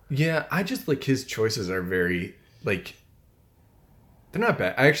role? Yeah, I just like his choices are very like they're not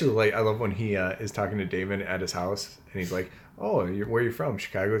bad. I love when he is talking to Damon at his house and he's like, "Oh, where are you from?"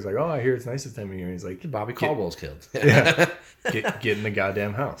 Chicago. He's like, "Oh, I hear it's nice this time of year." He's like, Bobby Caldwell's killed. Yeah, get in the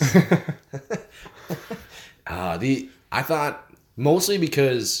goddamn house. I thought mostly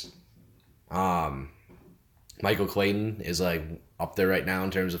because Michael Clayton is like up there right now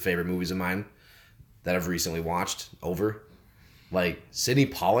in terms of favorite movies of mine that I've recently watched over. Like Sidney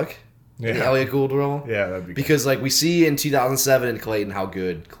Pollack in the Elliot Gould role. Yeah, that'd be because like we see in 2007 in Clayton how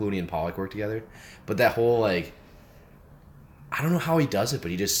good Clooney and Pollack work together. But that whole like I don't know how he does it,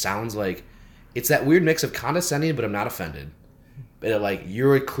 but he just sounds like it's that weird mix of condescending, but I'm not offended. But like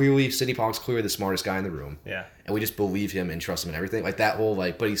Sidney Pollack's clearly the smartest guy in the room. Yeah. And we just believe him and trust him in everything. Like that whole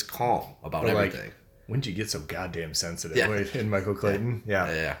but he's calm about everything. Like, when did you get so goddamn sensitive? Yeah. In Michael Clayton?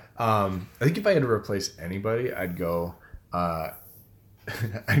 Yeah. I think if I had to replace anybody, I'd go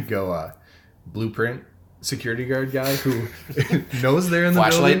Blueprint security guard guy who knows they're in the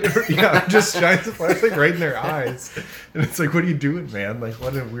flashlight. building. Yeah, just shines the flashlight right in their eyes. And it's like, what are you doing, man? Like,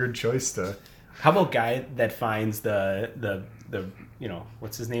 what a weird choice to... How about guy that finds the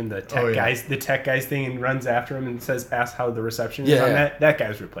what's his name, the tech guys thing and runs after him and asks how the reception is on that? That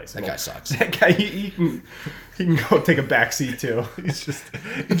guy's replaceable. That guy sucks. That guy he can go take a back seat too. He's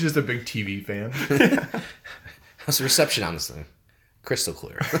just a big TV fan. How's the reception on this thing? Crystal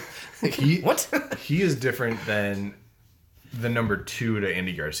clear. What? He is different than the number 2 to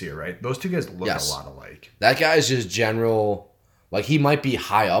Andy Garcia, right? Those two guys look a lot alike. That guy is just general. Like he might be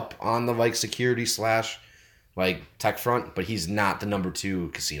high up on the like security / like tech front, but he's not the number 2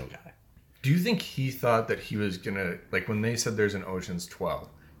 casino guy. Do you think he thought that he was gonna like when they said there's an Ocean's 12? Do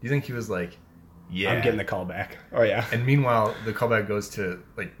you think he was like, yeah, I'm getting the call back? Oh yeah. And meanwhile, the callback goes to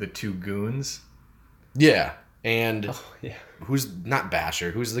like the 2 goons. Yeah, and who's not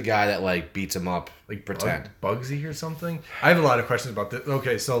Basher? Who's the guy that like beats him up? Like pretend Bugsy or something. I have a lot of questions about this.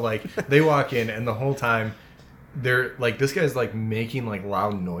 Okay, so like they walk in and the whole time. They're like this guy's like making like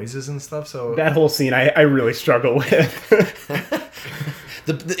loud noises and stuff. So that whole scene, I really struggle with.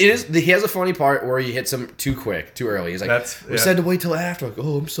 He has a funny part where he hits him too quick, too early. He's like, "We said to wait till after." Like,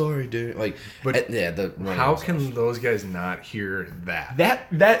 "Oh, I'm sorry, dude." Like, but how can those guys not hear that?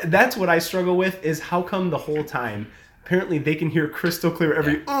 That's what I struggle with. Is how come the whole time. Apparently, they can hear crystal clear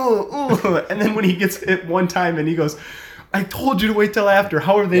every and then when he gets it one time and he goes. I told you to wait till after.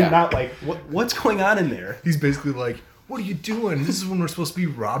 How are they not like, what's going on in there? He's basically like, what are you doing? This is when we're supposed to be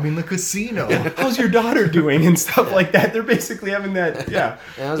robbing the casino. How's your daughter doing? And stuff like that. They're basically having that,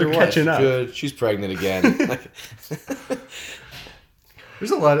 they're catching up. Good. She's pregnant again.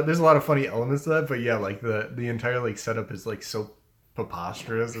 There's a lot of funny elements to that, but yeah, like the entire like setup is like so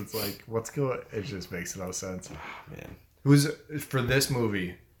preposterous. It's like, it just makes no sense. Oh, man. For this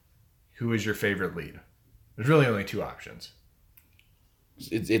movie, who is your favorite lead? There's really only 2 options.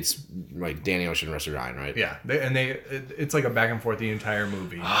 It's like Danny Ocean and Rusty Ryan, right? Yeah, it's like a back and forth the entire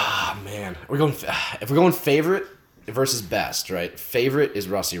movie. Ah, man, if we're going favorite versus best, right? Favorite is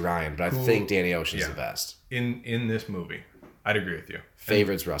Rusty Ryan, but I think Danny Ocean's the best in this movie. I'd agree with you.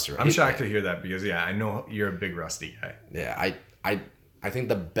 Favorite's Rusty Ryan. I'm shocked to hear that because I know you're a big Rusty guy. Yeah, I think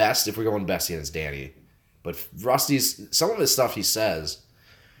the best if we're going best is Danny, but Rusty's some of his stuff he says,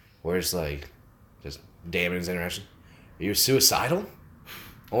 where it's like. Damn, it's interesting. Are you suicidal?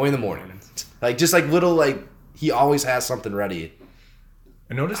 Only in the morning. Like, just like little, like, he always has something ready.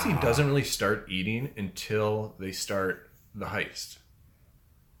 I noticed he doesn't really start eating until they start the heist.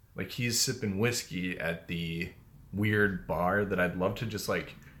 Like, he's sipping whiskey at the weird bar that I'd love to just,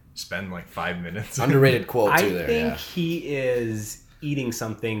 like, spend, like, 5 minutes. Underrated quote, too, there. I think he is eating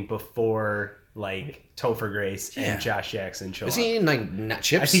something before... like Topher Grace and Josh Jackson show up. Is he eating like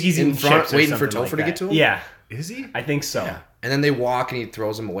chips? I think he's in front waiting for Topher to get to him. Yeah, is he? I think so. Yeah. And then they walk and he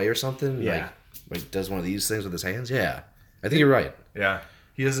throws them away or something. Yeah, like does one of these things with his hands. Yeah, I think you're right. Yeah,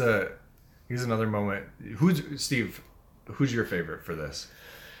 here's another moment. Steve? Who's your favorite for this?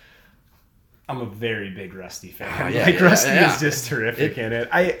 I'm a very big Rusty fan. Rusty is just terrific in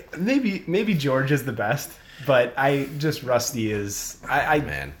it. Maybe George is the best, but Rusty is.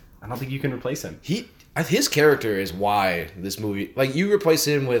 Man. I don't think you can replace him. His character is why this movie, like you replace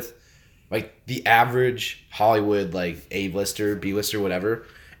him with like the average Hollywood like A-lister, B-lister, whatever,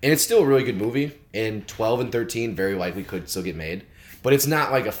 and it's still a really good movie. And 12 and 13 very likely could still get made, but it's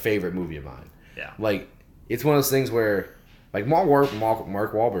not like a favorite movie of mine. Yeah, like it's one of those things where like Mark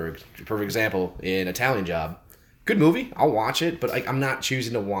Wahlberg, perfect example in Italian Job, good movie. I'll watch it, but like I'm not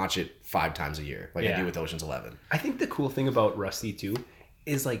choosing to watch it 5 times a year like I do with Ocean's 11. I think the cool thing about Rusty too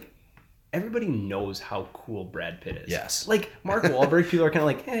is like everybody knows how cool Brad Pitt is. Yes. Like Mark Wahlberg, people are kind of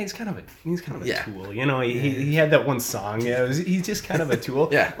like, he's kind of a tool. You know, he had that one song. Yeah, he's just kind of a tool.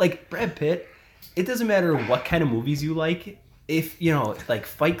 Yeah. Like Brad Pitt, it doesn't matter what kind of movies you like. If you know, like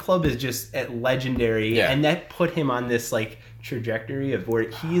Fight Club is just legendary, and that put him on this like trajectory of where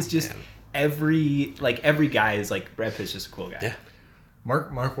he is just every guy is like Brad Pitt's just a cool guy. Yeah.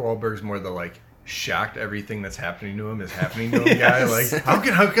 Mark Wahlberg's more the like shocked everything that's happening to him is happening to him guy. Like how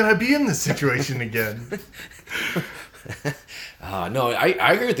can I be in this situation again? No,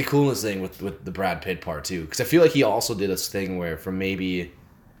 I agree with the coolness thing with the Brad Pitt part too, because I feel like he also did this thing where from maybe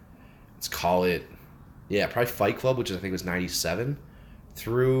let's call it probably Fight Club, which I think was 97,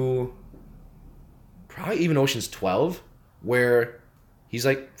 through probably even Ocean's 12, where he's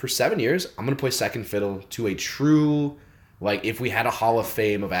like, for 7 years, I'm going to play second fiddle to a true, like, if we had a Hall of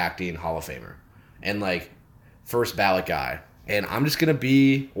Fame of acting, Hall of Famer. And, like, first ballot guy. And I'm just going to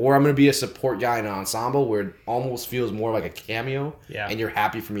be, or I'm going to be a support guy in an ensemble where it almost feels more like a cameo. Yeah. And you're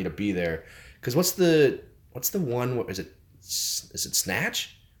happy for me to be there. Because what's the one, is it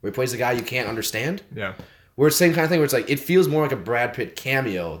Snatch? Where he plays the guy you can't understand? Yeah. Where it's the same kind of thing where it's like, it feels more like a Brad Pitt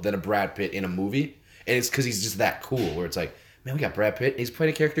cameo than a Brad Pitt in a movie. And it's because he's just that cool, where it's like, man, we got Brad Pitt, and he's played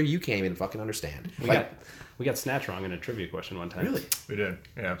a character you can't even fucking understand. We got Snatch wrong in a trivia question one time. Really? We did.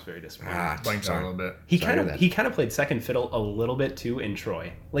 Yeah. It's very disappointing. Blanked out a little bit. He kind of played second fiddle a little bit too in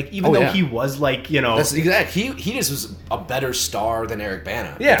Troy. Like even though he was like, you know, that's exact. He just was a better star than Eric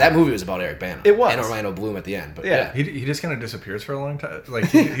Bana. Yeah, that movie was about Eric Bana. It was, and Orlando Bloom at the end. But he just kind of disappears for a long time. Like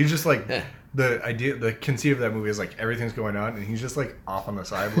he's just like the conceit of that movie is like everything's going on and he's just like off on the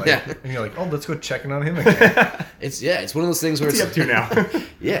side, like, and you're like, oh, let's go checking on him again. It's one of those things where what's it's he up to now?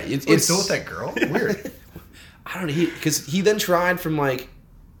 It's still with that girl. Weird. I don't know, because he then tried from like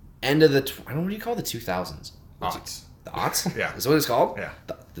end of the I don't know, what do you call the 2000s? Aughts. The aughts? Yeah. Is that what it's called? Yeah.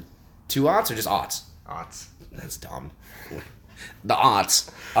 The 2 aughts or just aughts? Aughts. That's dumb. The aughts.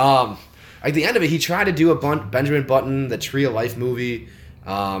 At the end of it, he tried to do a Benjamin Button, the Tree of Life movie.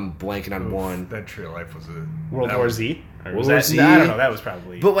 Blanking on one. That Tree of Life was a World War Z. World War Z. I don't know. That was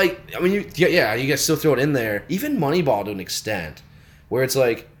probably. But like, I mean, you guys still throw it in there. Even Moneyball to an extent, where it's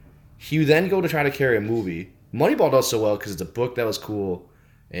like, you then go to try to carry a movie. Moneyball does so well because it's a book that was cool,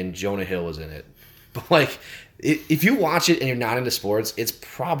 and Jonah Hill is in it. But like, if you watch it and you're not into sports, it's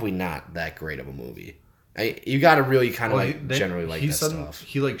probably not that great of a movie. You got to really kind of generally like that stuff.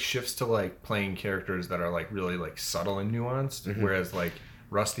 He like shifts to like playing characters that are like really like subtle and nuanced, whereas like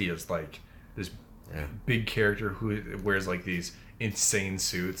Rusty is like this big character who wears like these insane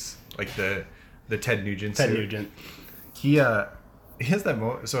suits, like the Ted Nugent suit. Nugent. He has that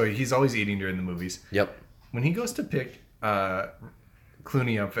moment. So he's always eating during the movies. Yep. When he goes to pick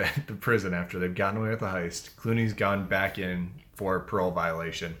Clooney up at the prison after they've gotten away with the heist, Clooney's gone back in for parole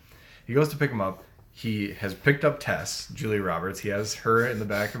violation. He goes to pick him up. He has picked up Tess, Julia Roberts. He has her in the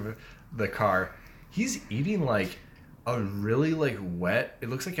back of the car. He's eating like a really like wet, it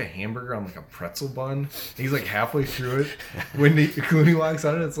looks like a hamburger on like a pretzel bun. He's like halfway through it. When Clooney walks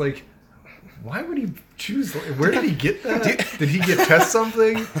on it, it's like, why would he choose? Where did he get that? Did he get Tess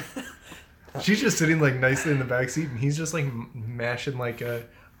something? She's just sitting like nicely in the back seat, and he's just like mashing like a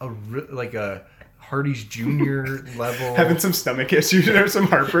Hardee's Jr. level. Having some stomach issues or some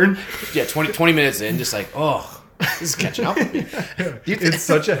heartburn. Yeah, 20 minutes in, just like, oh, this is catching up with me. It's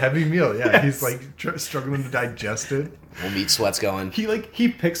such a heavy meal. Yeah, yes. He's like struggling to digest it. Well, meat sweat's going. He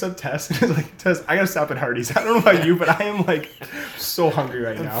picks up Tess and is like, Tess, I gotta stop at Hardee's. I don't know about you, but I am like so hungry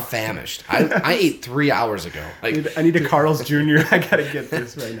right now. I'm famished. I ate 3 hours ago. Like I need a Carl's Jr. I gotta get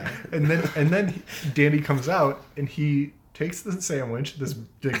this right now. And then Danny comes out and he takes the sandwich, this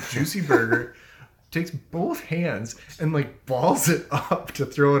big juicy burger, takes both hands and like balls it up to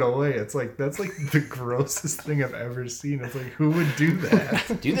throw it away. It's like, that's like the grossest thing I've ever seen. It's like, who would do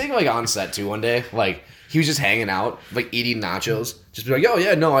that? Do you think like on set too one day, like he was just hanging out, like eating nachos, just be like, oh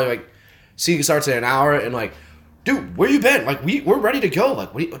yeah, no, I like scene starts in an hour and like, dude, where you been? Like we're ready to go.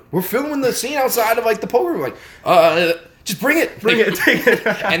 Like we're filming the scene outside of like the poker room. Like just bring it, take it.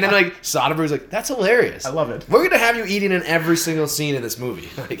 And then like Soderbergh's like, that's hilarious. I love it. We're gonna have you eating in every single scene in this movie.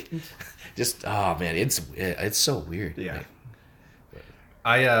 Like just oh man, it's so weird. Yeah.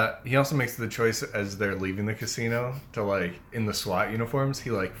 He also makes the choice as they're leaving the casino to like in the SWAT uniforms.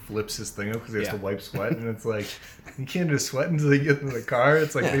 He like flips his thing up because he has to wipe sweat, and it's like you can't just sweat until they get in the car.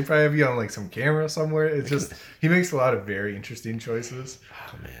 It's like they probably have you on like some camera somewhere. It's just he makes a lot of very interesting choices.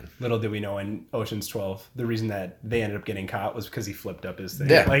 Oh man! Little did we know in Ocean's 12, the reason that they ended up getting caught was because he flipped up his thing.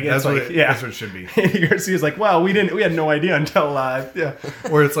 Yeah, like that's what it should be. Garcia's like, wow, we had no idea until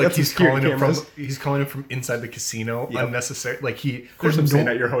Or it's like he's calling him from inside the casino unnecessary. Like there's no staying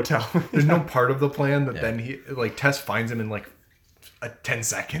at your hotel. There's no part of the plan that then he like Tess finds him in like 10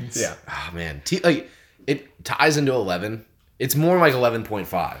 seconds. Yeah. Oh man, like it ties into 11. It's more like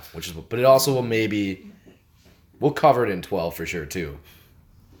 11.5, but it also we'll cover it in 12 for sure too.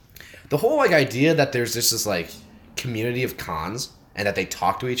 The whole like idea that there's just this like community of cons and that they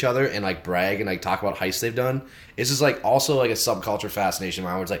talk to each other and like brag and like talk about heists they've done is just like also like a subculture fascination of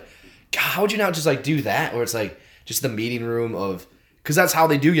mine where it's like, God, how would you not just like do that? Or it's like just the meeting room of, because that's how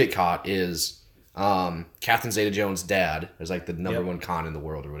they do get caught is Catherine Zeta-Jones' dad is like the number one con in the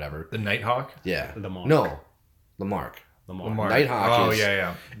world or whatever. The Nighthawk? Yeah. Lamarck. No. Lamarck. Nighthawk.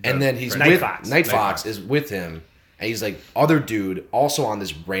 Yeah. And then he's Night Fox is with him. And he's like, other dude, also on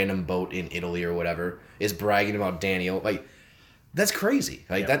this random boat in Italy or whatever, is bragging about Daniel. Like, that's crazy.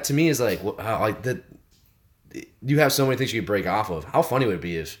 Like, that to me is like that. You have so many things you could break off of. How funny would it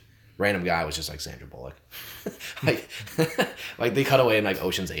be if random guy was just like Sandra Bullock? like they cut away in like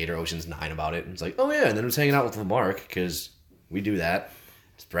Ocean's 8 or Ocean's 9 about it. And it's like, oh yeah. And then it was hanging out with Lamarck because we do that.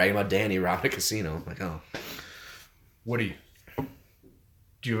 Just bragging about Danny around a casino. I'm like, oh. Woody, do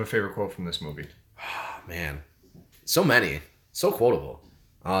you have a favorite quote from this movie? Oh, man. So many. So quotable.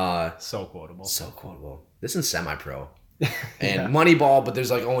 So quotable. This is semi-pro. And Moneyball, but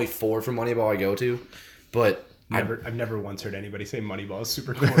there's like only 4 from Moneyball I go to. But I've never once heard anybody say Moneyball is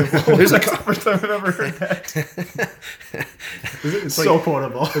super quotable. There's like the first time I've ever heard that. It's so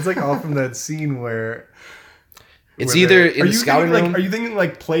quotable. It's like all from that scene where it's either in the scouting room. Are you thinking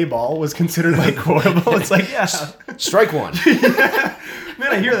like play ball was considered like quotable? It's like, yeah. Strike one.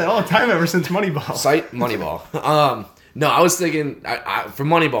 Man, I hear that all the time ever since Moneyball. Cite Moneyball. No, I was thinking, from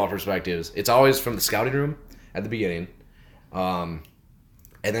Moneyball perspectives, it's always from the scouting room at the beginning. And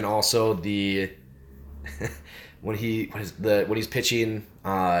then also when he's pitching,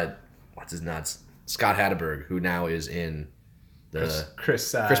 what's his nuts? Scott Hatteberg, who now is in the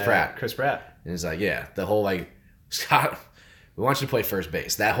Chris Pratt. And it's like, yeah, the whole like, Scott, we want you to play first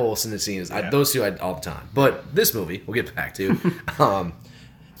base. That whole scene is those two all the time. But this movie, we'll get back to,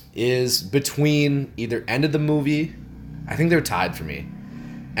 is between either end of the movie, I think they're tied for me.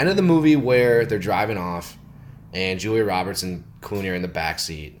 End of the movie where they're driving off, and Julia Roberts and Clooney are in the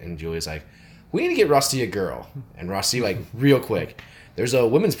backseat, and Julia's like, we need to get Rusty a girl. And Rusty, like, real quick, there's a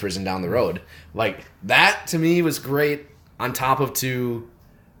women's prison down the road. Like, that to me was great, on top of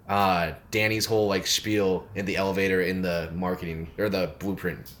Danny's whole like spiel in the elevator in the marketing or the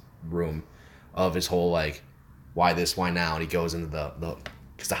blueprint room of his whole like why this, why now, and he goes into the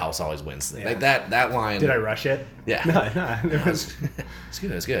because the house always wins. Yeah. Like that line. Did I rush it? Yeah. No. It's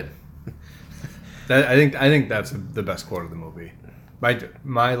good. It's good. I think that's the best quote of the movie.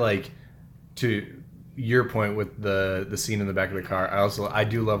 My like to your point with the scene in the back of the car. I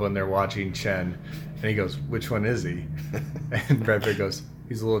do love when they're watching Chen, and he goes, "Which one is he?" And Brad Pitt goes,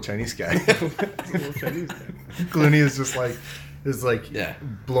 "He's a little Chinese guy." Clooney is just like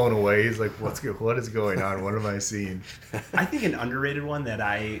blown away. He's like, what is going on? What am I seeing? I think an underrated one that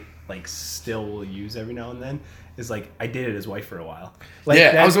I like still will use every now and then is like, I dated his wife for a while. Like,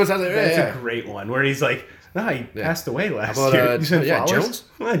 I was going to say that's a great one where he's like, no, he passed away last year. You sent flowers?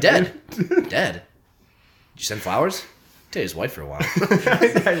 Jones? Dead. Did you send flowers? Dated his wife for a while.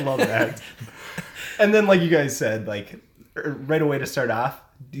 I love that. And then, like you guys said, like right away to start off,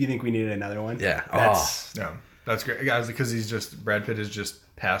 do you think we needed another one? Yeah. That's great, guys. Because Brad Pitt is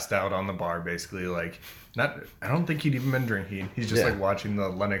just passed out on the bar, basically. Like, I don't think he'd even been drinking. He's just like watching the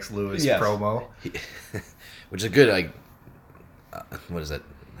Lennox Lewis promo, which is a good like. What is it?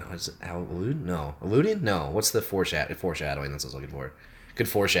 Is it alluding? No, alluding? No. What's the foreshadowing? That's what I was looking for. Good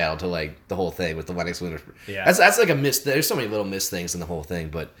foreshadow to like the whole thing with the Lennox Lewis. Yeah. That's like a miss. There's so many little missed things in the whole thing,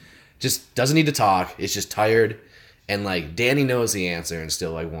 but just doesn't need to talk. It's just tired. And, like, Danny knows the answer and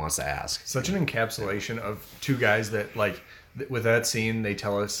still, like, wants to ask. Such an encapsulation of two guys that, like, with that scene, they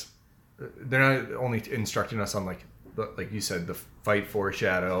tell us... They're not only instructing us on, like you said, the fight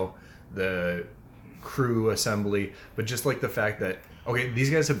foreshadow, the crew assembly, but just, like, the fact that, okay, these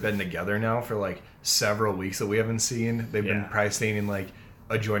guys have been together now for, like, several weeks that we haven't seen. They've been probably staying in, like,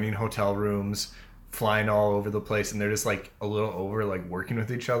 adjoining hotel rooms, flying all over the place, and they're just, like, a little over, like, working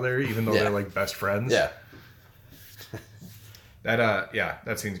with each other, even though they're, like, best friends. Yeah.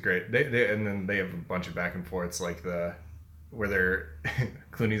 That scene's great. They and then they have a bunch of back and forths like where they're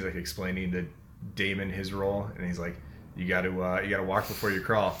Clooney's like explaining to Damon his role, and he's like, you got to walk before you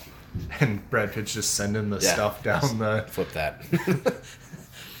crawl, and Brad Pitt's just sending the stuff down the flip that.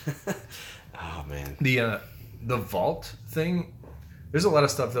 Oh man, the vault thing. There's a lot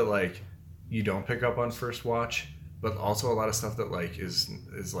of stuff that like you don't pick up on first watch, but also a lot of stuff that like is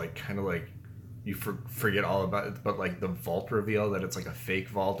like kind of like you forget all about it. But like the vault reveal that it's like a fake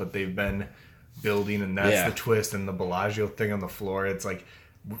vault that they've been building, and that's the twist, and the Bellagio thing on the floor. It's like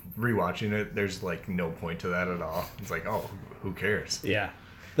rewatching it, there's like no point to that at all. It's like, oh, who cares? Yeah.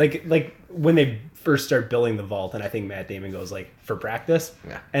 Like when they first start building the vault, and I think Matt Damon goes like for practice,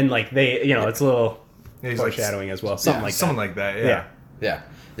 and like they, it's a little foreshadowing as well, something like that. Yeah.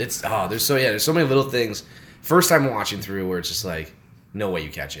 It's there's so many little things. First time watching through where it's just like, no way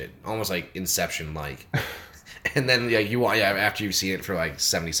you catch it, almost like Inception like, and then after you've seen it for like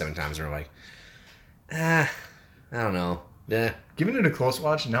 77 times, you're like, I don't know. Yeah. Giving it a close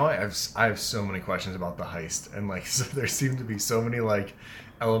watch, now I have so many questions about the heist, and like so there seem to be so many like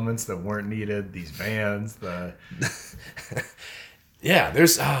elements that weren't needed. These vans, there's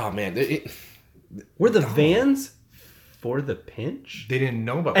were the vans for the pinch? They didn't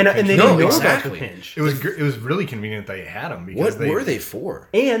know about the pinch. And they didn't know about the pinch. It was really convenient that they had them. Because what were they for?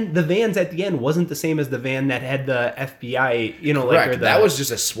 And the vans at the end wasn't the same as the van that had the FBI, Correct. That was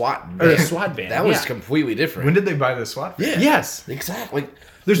just a SWAT van. Or a SWAT van. That was completely different. When did they buy the SWAT van? Yeah. Yes. Exactly.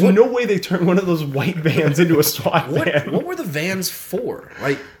 There's no way they turned one of those white vans into a SWAT van. What were the vans for?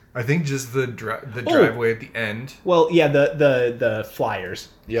 Like, I think just the driveway at the end. Well, yeah, the flyers.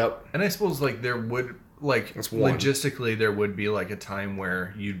 Yep. And I suppose like there would logistically there would be like a time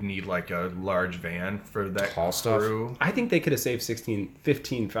where you'd need like a large van for that haul stuff. I think they could have saved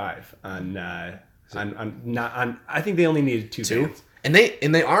 15.5 on I think they only needed two vans. And they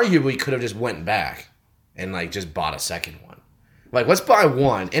arguably could have just went back and like just bought a second one. Like, let's buy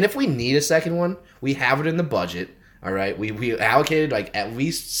one, and if we need a second one, we have it in the budget. All right, we allocated like at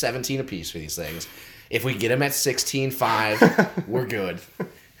least 17 apiece for these things. If we get them at 16.5, we're good.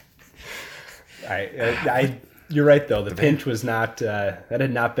 You're right though. The pinch was not that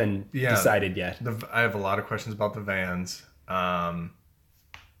had not been decided yet. I have a lot of questions about the vans.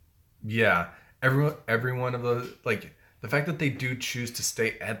 Every one of those, like the fact that they do choose to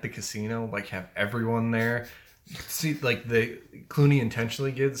stay at the casino, like have everyone there. See, like the Clooney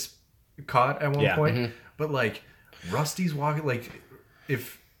intentionally gets caught at one point, but like Rusty's walking. Like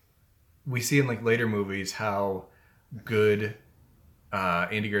if we see in like later movies how good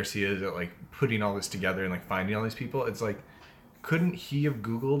Andy Garcia is at like putting all this together and like finding all these people, it's like, couldn't he have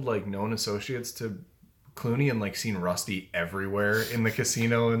Googled like known associates to Clooney and like seen Rusty everywhere in the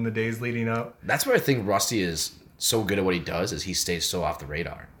casino in the days leading up? That's where I think Rusty is so good at what he does, is he stays so off the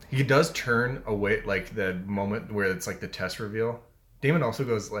radar. He does turn away, like the moment where it's like the test reveal. Damon also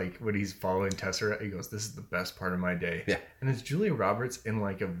goes like, when he's following Tessa, he goes, "This is the best part of my day." Yeah. And it's Julia Roberts in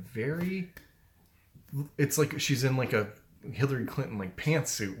like it's like she's in like a Hillary Clinton like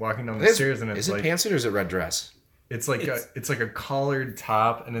pantsuit walking down the stairs, and it's like, pantsuit or is it red dress? It's like it's like a collared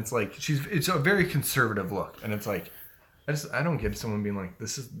top, and it's like it's a very conservative look, and it's like I don't get someone being like,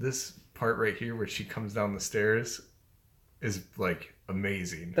 this part right here where she comes down the stairs is like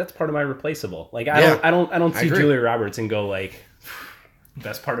amazing. That's part of my replaceable. Like I don't see Julia Roberts and go like,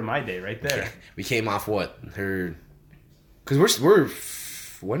 best part of my day right there. We came off her, because we're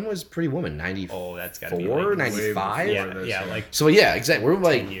when was Pretty Woman? 94? Oh, that's got to be like 95? Yeah, like so. Yeah, exactly. We're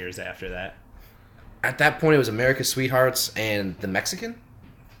like 10 years after that. At that point, it was America's Sweethearts and The Mexican.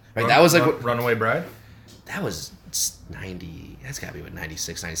 Right, that was like Runaway Bride. That was 90. That's got to be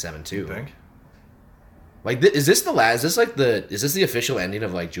 96, 97 too. You think? Like, is this the last? Is this the official ending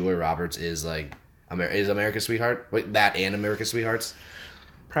of like Julia Roberts is like is America's Sweetheart? Wait, that and America's Sweethearts.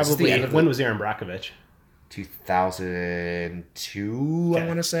 Probably. When was Aaron Brockovich? 2002, okay. I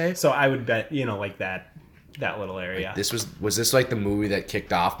want to say. So I would bet like that little area. Like this was this like the movie that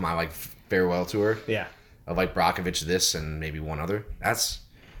kicked off my like farewell tour? Yeah. Of like Brockovich, this, and maybe one other. That's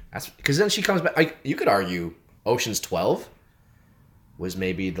because then she comes back. Like you could argue, Ocean's 12 was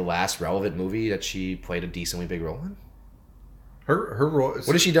maybe the last relevant movie that she played a decently big role in. Her role.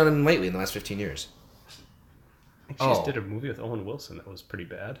 What has she done lately in the last 15 years? I think she just did a movie with Owen Wilson that was pretty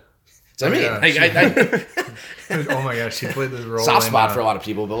bad. So oh my gosh, she played this role. Soft spot for a lot of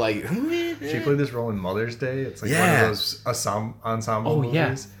people, but like she played this role in Mother's Day. It's like one of those ensemble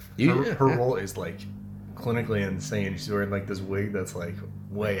movies. Yeah. Her role is like clinically insane. She's wearing like this wig that's like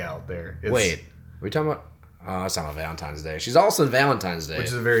way out there. Wait, are we talking about? It's not on Valentine's Day. She's also in Valentine's Day. Which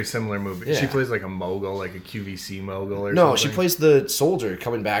is a very similar movie. Yeah. She plays like a mogul, like a QVC mogul or something. No, she plays the soldier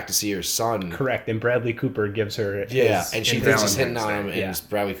coming back to see her son. Correct, and Bradley Cooper gives her and she thinks he's hitting on him, and Yeah.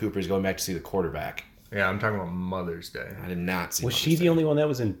 Bradley Cooper's going back to see the quarterback. Yeah, I'm talking about Mother's Day. I did not see Was Mother's she the Day. only one that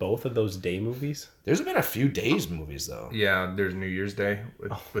was in both of those day movies? There's been a few days movies, though. Yeah, there's New Year's Day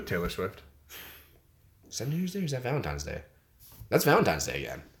with Taylor Swift. Is that New Year's Day or is that Valentine's Day? That's Valentine's Day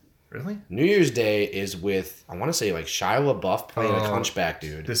again. Really? New Year's Day is with, I want to say, like Shia LaBeouf playing a hunchback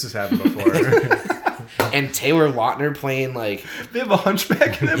dude. This has happened before. And Taylor Lautner playing like... They have a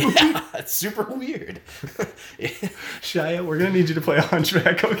hunchback in that movie? Yeah, it's super weird. Shia, we're going to need you to play a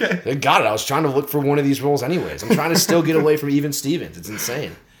hunchback, okay? I got it. I was trying to look for one of these roles anyways. I'm trying to still get away from Even Stevens. It's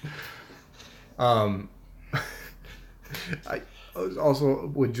insane. I was also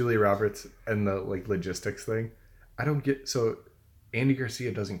with Julia Roberts and the like logistics thing. I don't get so Andy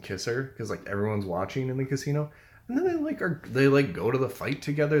Garcia doesn't kiss her because like everyone's watching in the casino, and then they go to the fight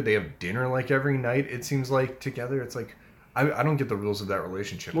together. They have dinner like every night. It seems like together. It's like I don't get the rules of that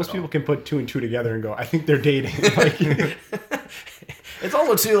relationship. Most people can put two and two together and go, I think they're dating. Like, it's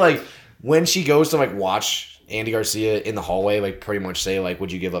also too like when she goes to like watch Andy Garcia in the hallway, like pretty much say like, would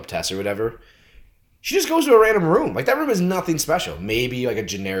you give up Tess or whatever? She just goes to a random room. Like that room is nothing special. Maybe like a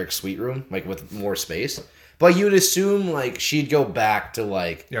generic suite room, like with more space. But you'd assume like she'd go back to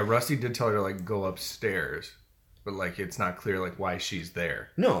like... Yeah, Rusty did tell her to like go upstairs, but like it's not clear like why she's there.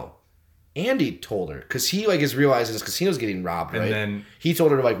 No, Andy told her because he like is realizing this casino's getting robbed, right? And then he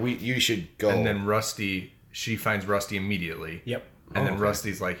told her like you should go. And then she finds Rusty immediately. yep. And then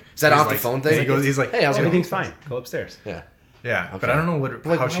Rusty's like, is that he's off the like- phone thing? He's like, hey, how's it going? Everything's fine. Go upstairs. Yeah. Yeah, Okay. but I don't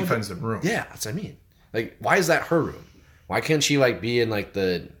know how she how finds the room. Yeah, that's what I mean. Like, why is that her room? Why can't she like be in like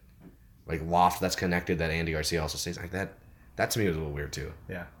the like loft that's connected that Andy Garcia also stays like that? That to me was a little weird too.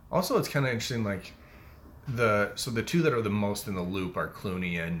 Yeah. Also, it's kind of interesting. Like the two that are the most in the loop are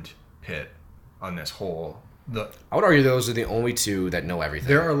Clooney and Pitt on this whole. I would argue those are the only two that know everything.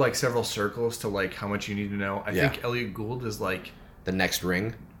 There are like several circles to like how much you need to know. I Yeah. think Elliot Gould is like The next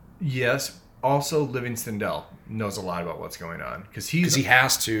ring. yes. Also, Livingston Dell knows a lot about what's going on because he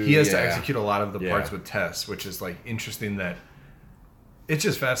has to. He has to execute a lot of the Yeah. parts with Tess, which is like interesting. That it's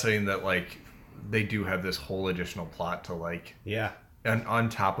just fascinating that like they do have this whole additional plot to like Yeah. and on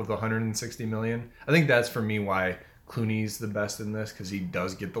top of the 160 million. I think that's for me why Clooney's the best in this because he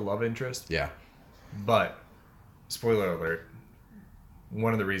does get the love interest. Yeah. But spoiler alert,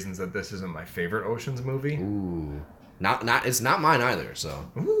 one of the reasons that this isn't my favorite Ocean's movie. Ooh. Not it's not mine either. So.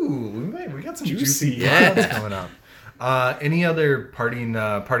 Ooh, we got some juicy Yeah. thoughts coming up. Any other parting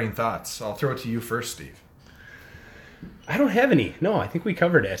thoughts? I'll throw it to you first, Steve. I don't have any. No, I think we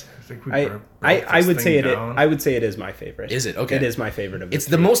covered it. I think we I would say it. down. I would say it is my favorite. Is it? Okay. It is my favorite of the It's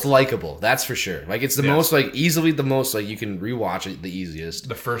the most likable, that's for sure. Like it's the Yeah. most like easily the most like you can rewatch it the easiest.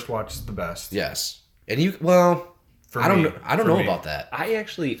 The first watch is the best. Yes. And you I don't know about that. I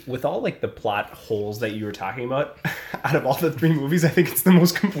actually, with all like the plot holes that you were talking about, out of all the three movies, I think it's the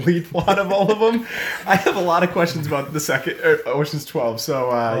most complete plot of all of them. I have a lot of questions about the second Ocean's 12.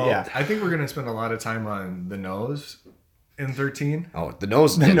 So yeah, I think we're gonna spend a lot of time on the nose in 13. Oh, the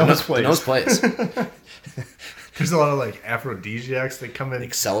nose nose plays. The nose plays. There's a lot of like aphrodisiacs that come in.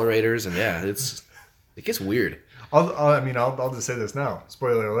 Accelerators and yeah, it gets weird. I'll just say this now.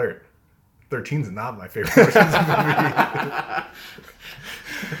 Spoiler alert. 13 is not my favorite Ocean's movie.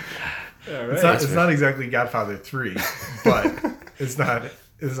 all right. It's not exactly Godfather 3, but it's not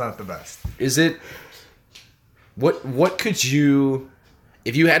the best. Is it what could you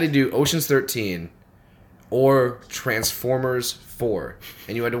if you had to do Ocean's 13 or Transformers 4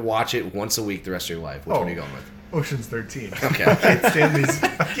 and you had to watch it once a week the rest of your life, which one are you going with? Ocean's 13. Okay. I can't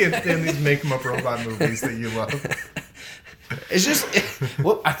stand these make 'em up robot movies that you love. It's just,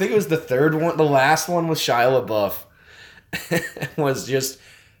 well, I think it was the third one, the last one with Shia LaBeouf was just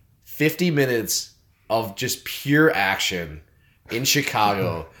 50 minutes of just pure action in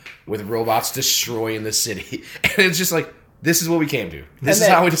Chicago with robots destroying the city. And it's just like, this is what we came to. This is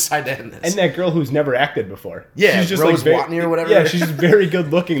how we decided to end this. And that girl who's never acted before. Yeah, she's just Rose like Watney or whatever. Yeah, she's just very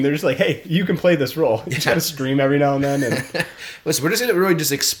good looking. They're just like, hey, you can play this role. You just gotta scream every now and then. And Listen, we're just gonna really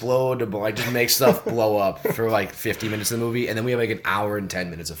just explode, like just make stuff blow up for like 50 minutes of the movie, and then we have like an hour and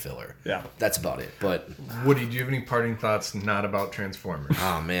 10 minutes of filler. Yeah. That's about it. But Woody, do you have any parting thoughts not about Transformers?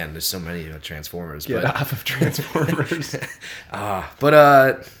 oh man, there's so many Transformers. get but off of Transformers.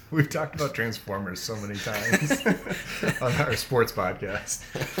 We've talked about Transformers so many times on our sports podcast.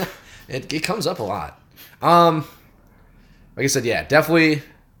 It comes up a lot. Like I said, yeah, definitely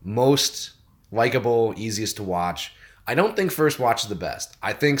most likable, easiest to watch. I don't think first watch is the best.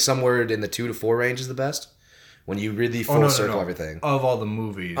 I think somewhere in the 2 to 4 range is the best. when you really full circle everything. Of all the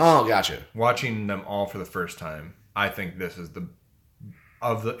movies. Oh, gotcha. Watching them all for the first time, I think this is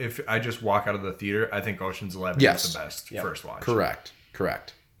if I just walk out of the theater, I think Ocean's 11 is the best first watch.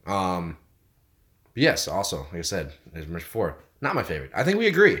 Correct. Yes, also, like I said, as mentioned before, not my favorite. I think we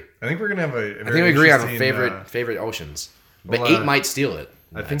agree. I think we're going to have I think we agree on favorite Oceans. But 8 might steal it.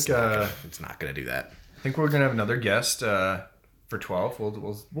 I think it's not going to do that. I think we're going to have another guest for 12.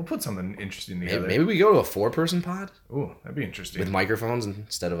 We'll put something interesting together. Maybe we go to a 4-person pod? Ooh, that'd be interesting. With microphones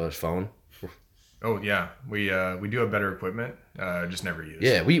instead of a phone. Oh yeah, we do have better equipment, just never used.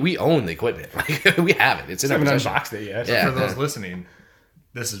 Yeah, we own the equipment. We have it. It's in our possession. Unboxed it yet. So for those listening,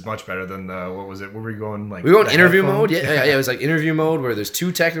 this is much better than what was it? Were we going like? We go in interview mode. Yeah. It was like interview mode where there's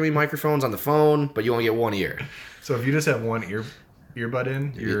 2 technically microphones on the phone, but you only get 1 ear. So if you just have one earbud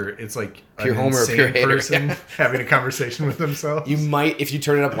in, it's like pure homer or pure hater person having a conversation with themselves. You might, if you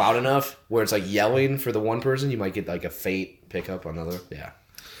turn it up loud enough, where it's like yelling for the one person, you might get like a faint pickup on the other. Yeah.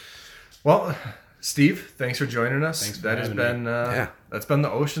 Well. Steve, thanks for joining us. That's been the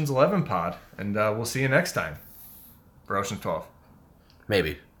Ocean's 11 pod, and we'll see you next time for Ocean's 12.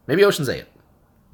 Maybe Ocean's 8.